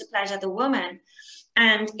man wants to pleasure the woman.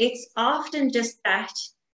 And it's often just that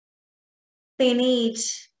they need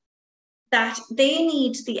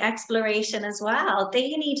the exploration as well.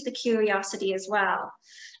 They need the curiosity as well.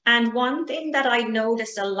 And one thing that I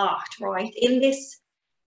notice a lot, right, in this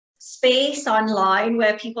space online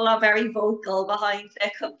where people are very vocal behind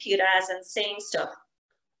their computers and saying stuff,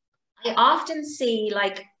 I often see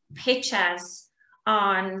like pictures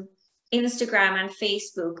on Instagram and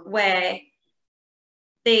Facebook where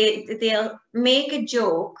they'll make a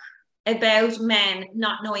joke about men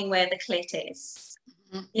not knowing where the clit is.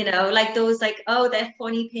 Mm-hmm. You know, like those, like, oh, they're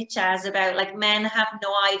funny pictures about like men have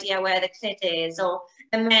no idea where the clit is, or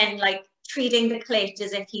the men like treating the clit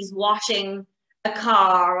as if he's washing a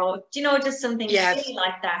car, or, you know, just something silly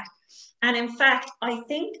like that. And in fact, I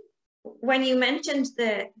think when you mentioned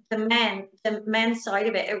the men's side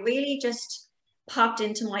of it, it really just popped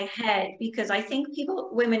into my head, because I think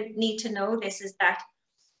women need to know this, is that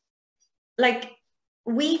like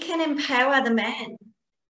we can empower the men.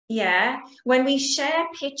 Yeah, when we share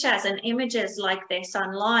pictures and images like this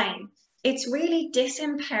online, it's really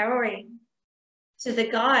disempowering to the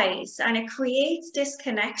guys, and it creates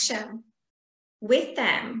disconnection with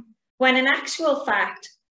them, when in actual fact,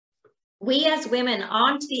 we as women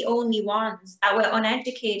aren't the only ones that were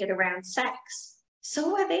uneducated around sex.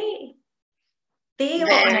 So are they. They were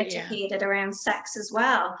uneducated around sex as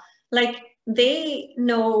well. Like they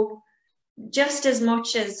know just as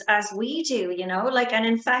much as we do, you know, like, and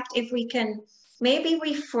in fact, if we can maybe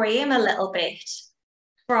reframe a little bit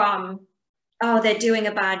from, oh, they're doing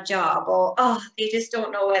a bad job, or, oh, they just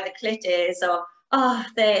don't know where the clit is, or, oh,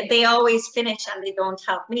 they always finish and they don't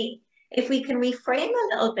help me. If we can reframe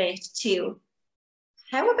a little bit to,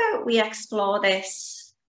 how about we explore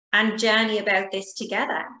this and journey about this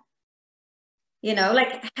together. You know,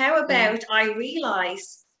 like, how about I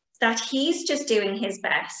realize that he's just doing his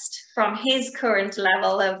best from his current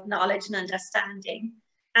level of knowledge and understanding,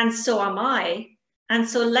 and so am I. And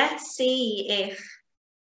so let's see if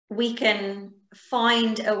we can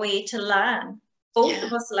find a way to learn. Both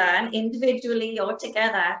of us learn individually or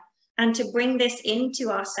together, and to bring this into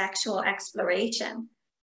our sexual exploration.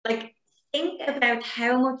 Like, think about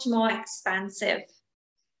how much more expansive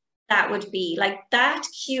that would be. Like, that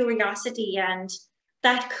curiosity and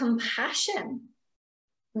that compassion,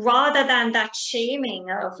 rather than that shaming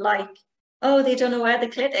of like, oh, they don't know where the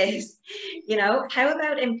clit is. You know, how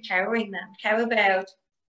about empowering them? How about,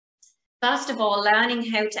 first of all, learning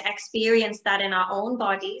how to experience that in our own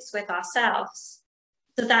bodies with ourselves,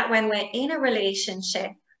 so that when we're in a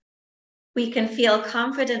relationship, we can feel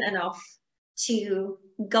confident enough to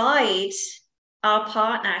guide our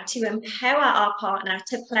partner, to empower our partner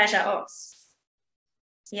to pleasure us.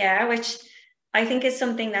 Yeah, which I think is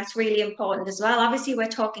something that's really important as well. Obviously, we're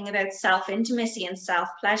talking about self-intimacy and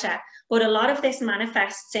self-pleasure, but a lot of this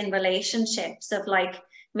manifests in relationships of like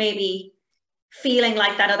maybe feeling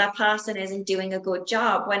like that other person isn't doing a good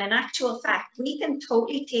job, when in actual fact, we can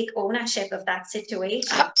totally take ownership of that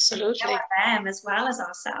situation. Absolutely. Them as well as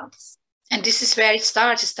ourselves. And this is where it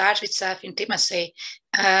starts. It starts with self-intimacy,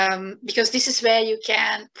 because this is where you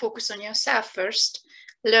can focus on yourself first,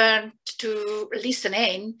 learn to listen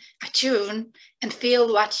in, attune, and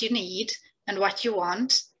feel what you need and what you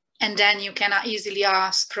want. And then you can easily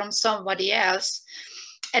ask from somebody else.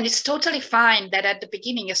 And it's totally fine that at the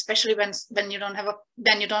beginning, especially when you have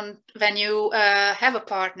a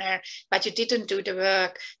partner, but you didn't do the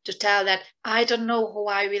work to tell that I don't know how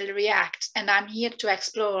I will react, and I'm here to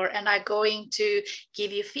explore, and I'm going to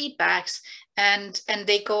give you feedbacks, and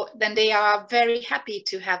they are very happy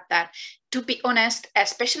to have that. To be honest,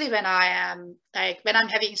 especially when I'm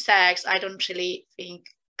having sex, I don't really think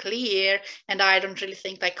clear, and I don't really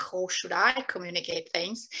think like, how should I communicate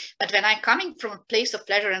things? But when I'm coming from a place of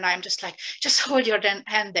pleasure and I'm just like, just hold your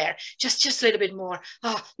hand there, just a little bit more,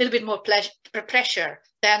 a little bit more pressure,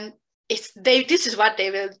 then this is what they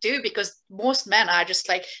will do, because most men are just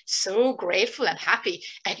like so grateful and happy,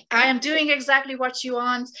 and I am doing exactly what she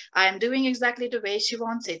wants, I am doing exactly the way she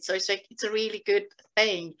wants it. So it's like, it's a really good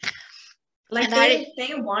thing. Like,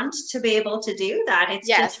 they want to be able to do that. It's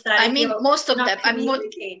just that, I mean, most of them,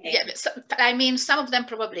 some of them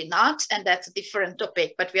probably not, and that's a different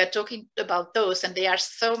topic, but we are talking about those, and there are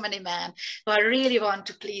so many men who really want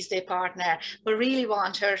to please their partner, who really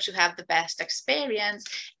want her to have the best experience,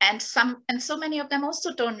 and so many of them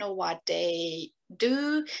also don't know what they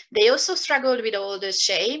do. They also struggled with all the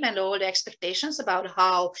shame and all the expectations about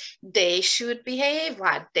how they should behave,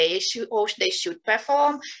 what they should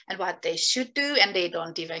perform, and what they should do, and they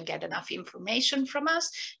don't even get enough information from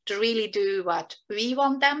us to really do what we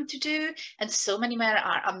want them to do. And so many men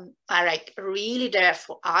are like really there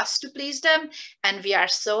for us to please them, and we are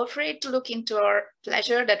so afraid to look into our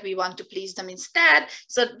pleasure that we want to please them instead.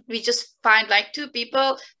 So we just find like two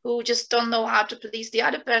people who just don't know how to please the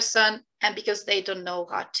other person, and because they don't know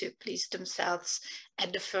how to please themselves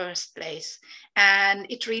at the first place. And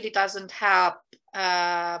it really doesn't help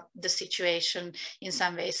the situation in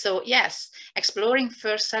some ways. So yes, exploring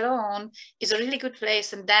first alone is a really good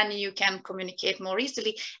place, and then you can communicate more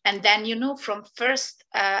easily, and then you know from first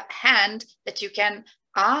hand that you can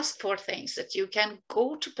ask for things, that you can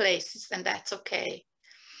go to places, and that's okay.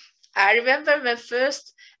 I remember when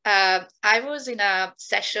first I was in a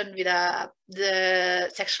session with the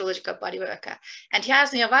sexological body worker, and he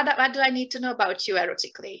asked me, what do I need to know about you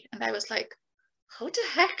erotically? And I was like, how the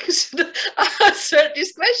heck should I answer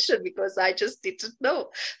this question? Because I just didn't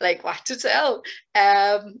know like what to tell.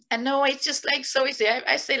 And no, it's just like so easy.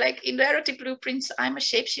 I say like in the erotic blueprints, I'm a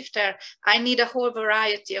shapeshifter. I need a whole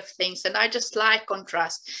variety of things, and I just like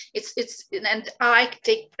contrast. And I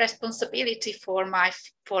take responsibility for my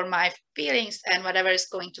feelings, and whatever is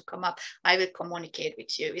going to come up, I will communicate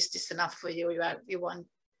with you. Is this enough for you? You want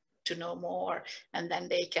to know more, and then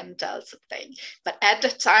they can tell something. But at the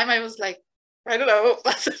time, I was like, I don't know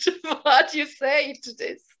what you say to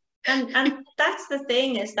this. And that's the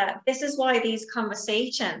thing, is that this is why these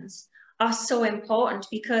conversations are so important,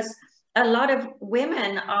 because a lot of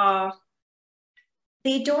women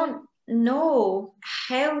they don't know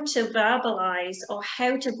how to verbalize or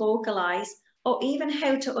how to vocalize or even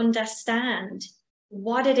how to understand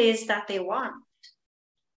what it is that they want.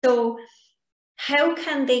 So how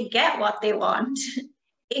can they get what they want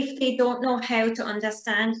if they don't know how to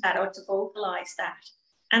understand that or to vocalize that?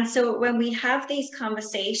 And so when we have these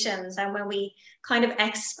conversations, and when we kind of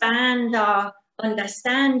expand our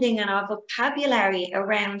understanding and our vocabulary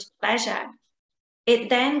around pleasure, it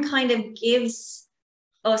then kind of gives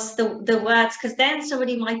us the words, because then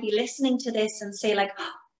somebody might be listening to this and say like,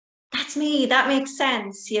 oh, that's me, that makes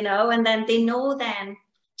sense, you know, and then they know then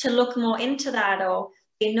to look more into that, or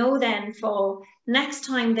they know then for next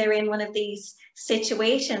time they're in one of these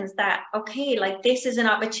situations that, okay, like this is an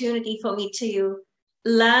opportunity for me to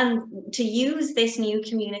learn to use this new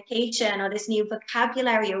communication or this new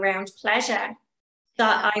vocabulary around pleasure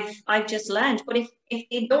that I've just learned. But if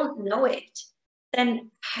they don't know it, then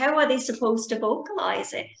how are they supposed to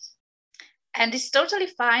vocalize it? And it's totally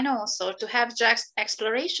fine also to have just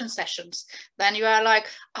exploration sessions. Then you are like,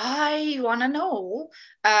 I want to know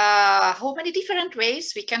how many different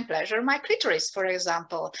ways we can pleasure my clitoris, for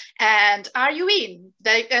example. And are you in?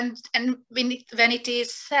 And when it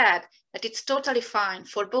is said that it's totally fine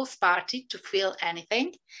for both parties to feel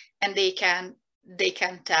anything, and they can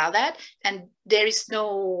tell that, and there is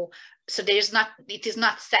no, so there's not, it is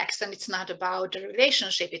not sex and it's not about the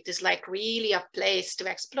relationship, it is like really a place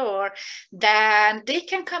to explore, then they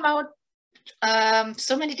can come out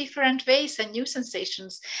so many different ways and new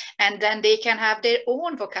sensations, and then they can have their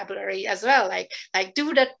own vocabulary as well, like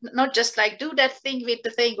do that, not just like do that thing with the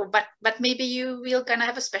thing, but maybe you will gonna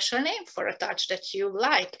have a special name for a touch that you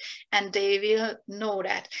like, and they will know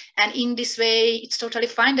that. And in this way, it's totally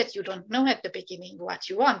fine that you don't know at the beginning what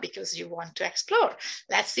you want, because you want to explore.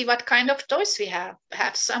 Let's see what kind of toys we have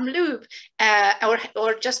some lube,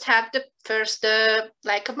 or just have the first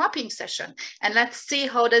like a mopping session, and let's see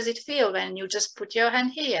how does it feel when you just put your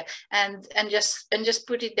hand here and just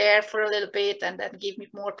put it there for a little bit, and then give me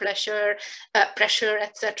more pressure,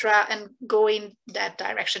 etc., and go in that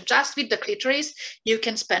direction. Just with the clitoris, you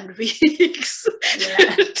can spend weeks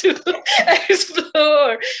to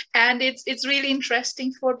explore, and it's really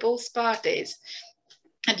interesting for both parties.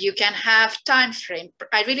 And you can have time frame.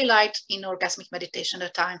 I really liked in orgasmic meditation the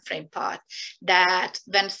time frame part, that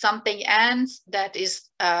when something ends, that is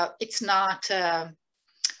it's not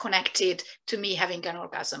connected to me having an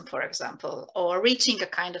orgasm, for example, or reaching a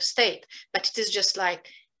kind of state, but it is just like,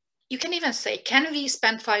 you can even say, can we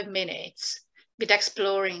spend 5 minutes with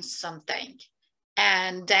exploring something,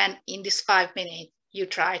 and then in this 5 minutes you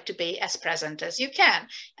try to be as present as you can,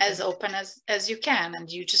 as open as you can, and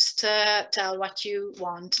you just tell what you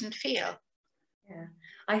want and feel. Yeah,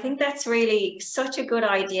 I think that's really such a good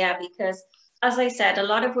idea, because as I said, a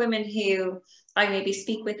lot of women who I maybe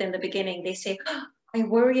speak with in the beginning, they say, oh, I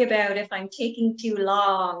worry about if I'm taking too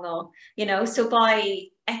long, or, you know, so by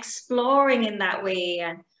exploring in that way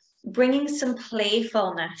and bringing some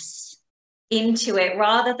playfulness into it,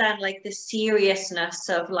 rather than like the seriousness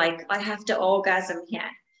of like, I have to orgasm here,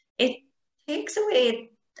 it takes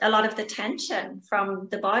away a lot of the tension from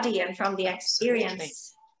the body and from the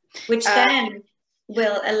experience. Absolutely. Which then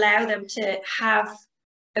will allow them to have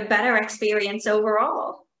a better experience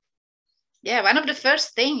overall. Yeah, one of the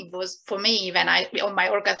first things was for me when on my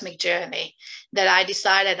orgasmic journey, that I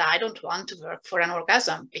decided I don't want to work for an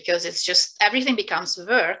orgasm, because it's just everything becomes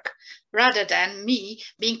work rather than me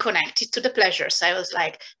being connected to the pleasure. So I was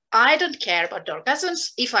like, I don't care about the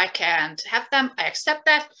orgasms. If I can't have them, I accept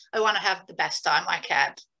that. I want to have the best time I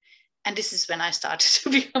can. And this is when I started to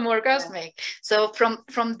become orgasmic. Yeah. So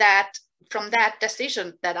from that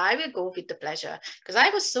decision that I will go with the pleasure, because I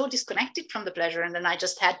was so disconnected from the pleasure, and then I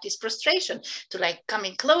just had this frustration to like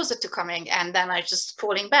coming closer to coming, and then I just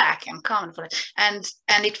falling back and coming for it, and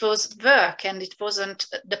it was work, and it wasn't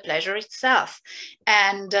the pleasure itself,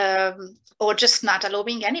 and or just not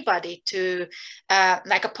allowing anybody to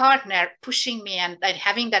like a partner pushing me and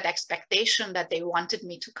having that expectation that they wanted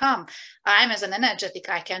me to come. I'm as an energetic,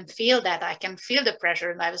 I can feel that, I can feel the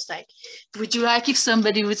pressure, and I was like, would you like if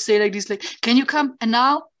somebody would say like this, like, can you come, and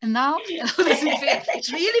now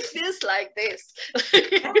it really feels like this.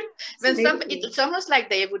 When it's almost like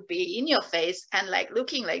they would be in your face and like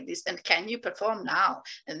looking like this, and can you perform now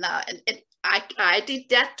and now, and I did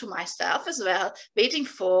that to myself as well, waiting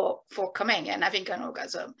for coming and having an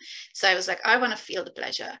orgasm. So I was like, I want to feel the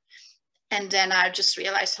pleasure. And then I just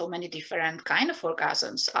realized how many different kind of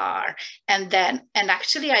orgasms are. And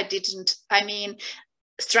actually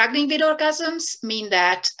struggling with orgasms mean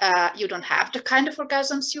that you don't have the kind of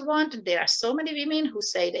orgasms you want. And there are so many women who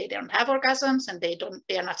say they don't have orgasms, and they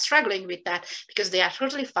are not struggling with that, because they are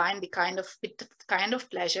totally fine with the kind of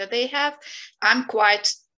pleasure they have. I'm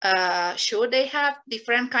quite sure they have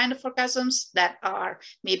different kind of orgasms that are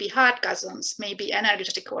maybe heartgasms, maybe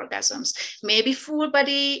energetic orgasms, maybe full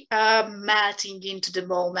body melting into the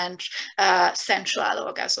moment,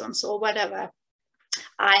 sensual orgasms, or whatever.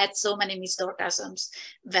 I had so many missed orgasms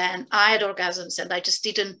when I had orgasms, and I just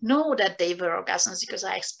didn't know that they were orgasms because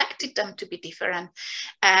I expected them to be different.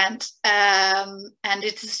 And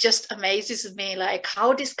it just amazes me like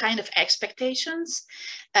how this kind of expectations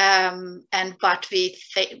but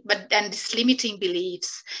then these limiting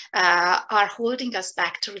beliefs are holding us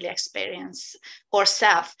back to really experience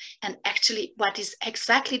ourselves. And actually, what is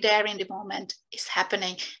exactly there in the moment is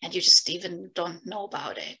happening, and you just even don't know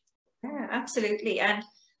about it. Yeah, absolutely. And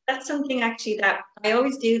that's something actually that I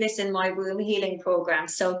always do this in my womb healing program.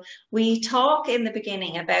 So we talk in the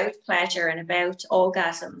beginning about pleasure and about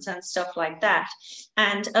orgasms and stuff like that.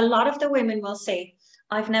 And a lot of the women will say,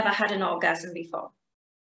 I've never had an orgasm before.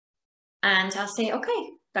 And I'll say, okay,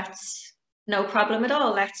 that's no problem at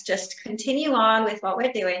all. Let's just continue on with what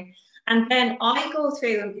we're doing. And then I go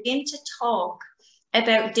through and begin to talk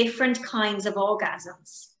about different kinds of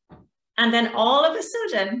orgasms. And then all of a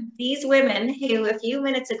sudden, these women who a few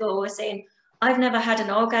minutes ago were saying, I've never had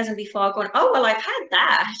an orgasm before, going, oh, well, I've had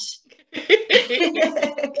that.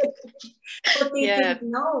 But they didn't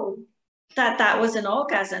know that that was an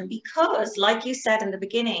orgasm because, like you said in the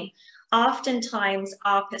beginning, oftentimes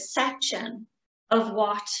our perception of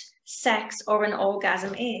what sex or an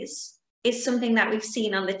orgasm is something that we've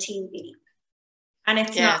seen on the TV. And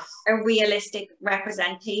it's not a realistic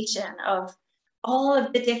representation of all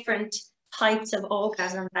of the different types of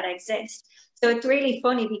orgasm that exist. So it's really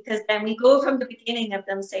funny because then we go from the beginning of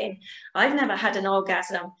them saying, I've never had an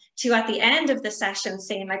orgasm, to at the end of the session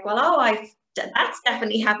saying like, well, oh, that's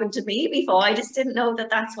definitely happened to me before. I just didn't know that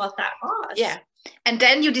that's what that was. Yeah. And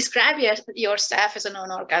then you describe yourself as a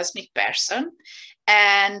non-orgasmic person.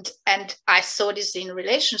 And I saw this in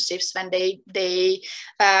relationships when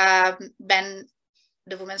when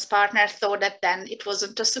the woman's partner thought that then it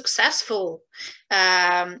wasn't a successful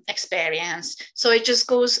experience. So it just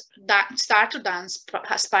started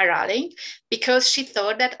spiraling because she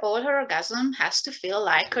thought that all her orgasm has to feel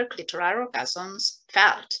like her clitoral orgasms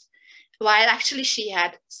felt. While actually she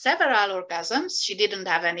had several orgasms, she didn't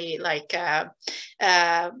have any like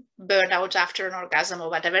burnout after an orgasm or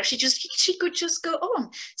whatever. She could just go on.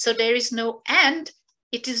 So there is no end.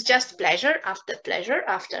 It is just pleasure after pleasure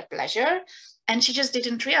after pleasure. And she just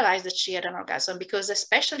didn't realize that she had an orgasm, because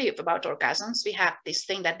especially about orgasms, we have this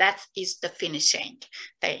thing that is the finishing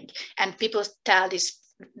thing. And people tell this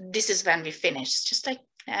is when we finish. It's just like,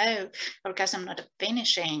 no, orgasm not a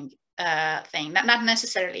finishing thing. Not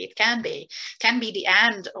necessarily. It can be the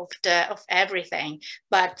end of everything.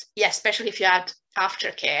 But yeah, especially if you add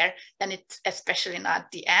aftercare, then it's especially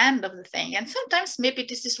not the end of the thing. And sometimes maybe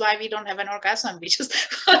this is why we don't have an orgasm. We just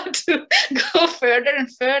want to go further and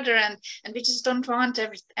further, and we just don't want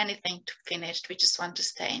anything to finish. We just want to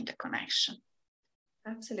stay in the connection.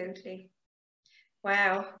 Absolutely.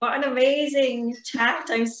 Wow, what an amazing chat.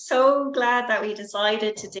 I'm so glad that we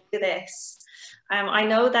decided to do this. I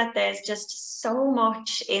know that there's just so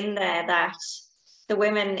much in there that the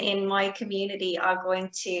women in my community are going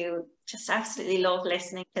to just absolutely love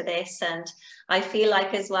listening to this. And I feel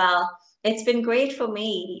like as well, it's been great for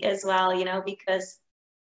me as well, you know, because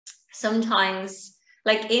sometimes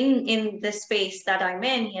like in the space that I'm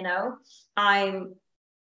in, you know,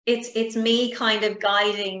 it's me kind of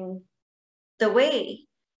guiding the way.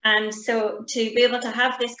 And so to be able to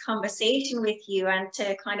have this conversation with you and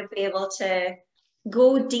to kind of be able to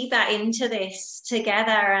go deeper into this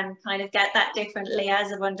together and kind of get that different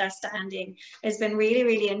layers of understanding has been really,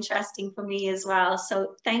 really interesting for me as well.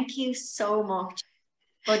 So thank you so much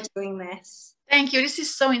for doing this. Thank you. This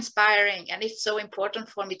is so inspiring, and it's so important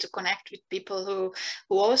for me to connect with people who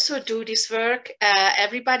also do this work.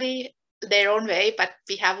 Everybody their own way, but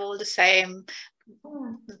we have all the same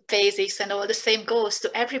basics and all the same goals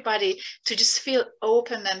to everybody, to just feel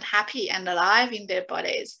open and happy and alive in their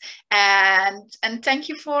bodies. And thank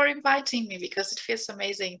you for inviting me, because it feels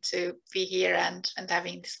amazing to be here and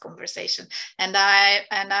having this conversation. And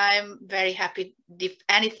I'm very happy if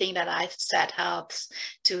anything that I said helps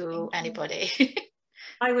to anybody.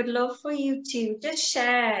 I would love for you to just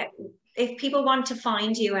share, if people want to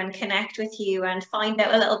find you and connect with you and find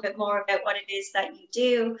out a little bit more about what it is that you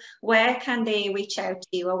do, where can they reach out to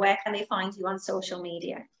you, or where can they find you on social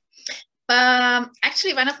media?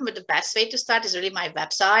 Actually, one of the best way to start is really my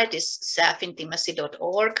website is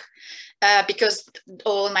selfintimacy.org. because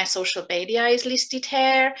all my social media is listed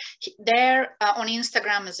here, there on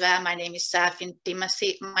Instagram as well. My name is Self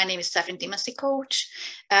Intimacy. My name is Self Intimacy Coach.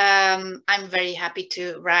 I'm very happy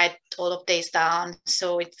to write all of these down,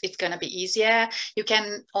 so it's gonna be easier. You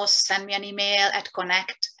can also send me an email at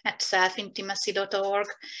connect@selfintimacy.org,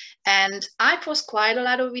 and I post quite a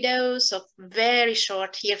lot of videos of very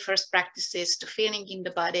short here first practices to feeling in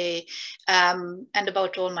the body, and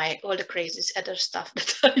about all the crazy other stuff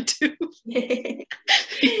that I do.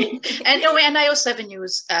 And I also have a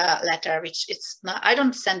newsletter, which it's not, I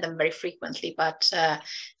don't send them very frequently, but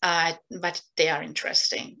they are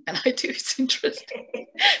interesting, and I do, it's interesting.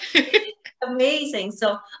 Amazing.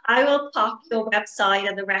 So I will pop your website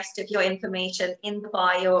and the rest of your information in the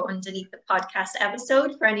bio underneath the podcast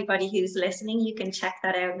episode for anybody who's listening. You can check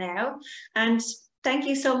that out now. And thank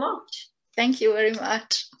you so much. Thank you very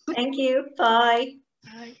much. Thank you. Bye.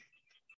 Bye.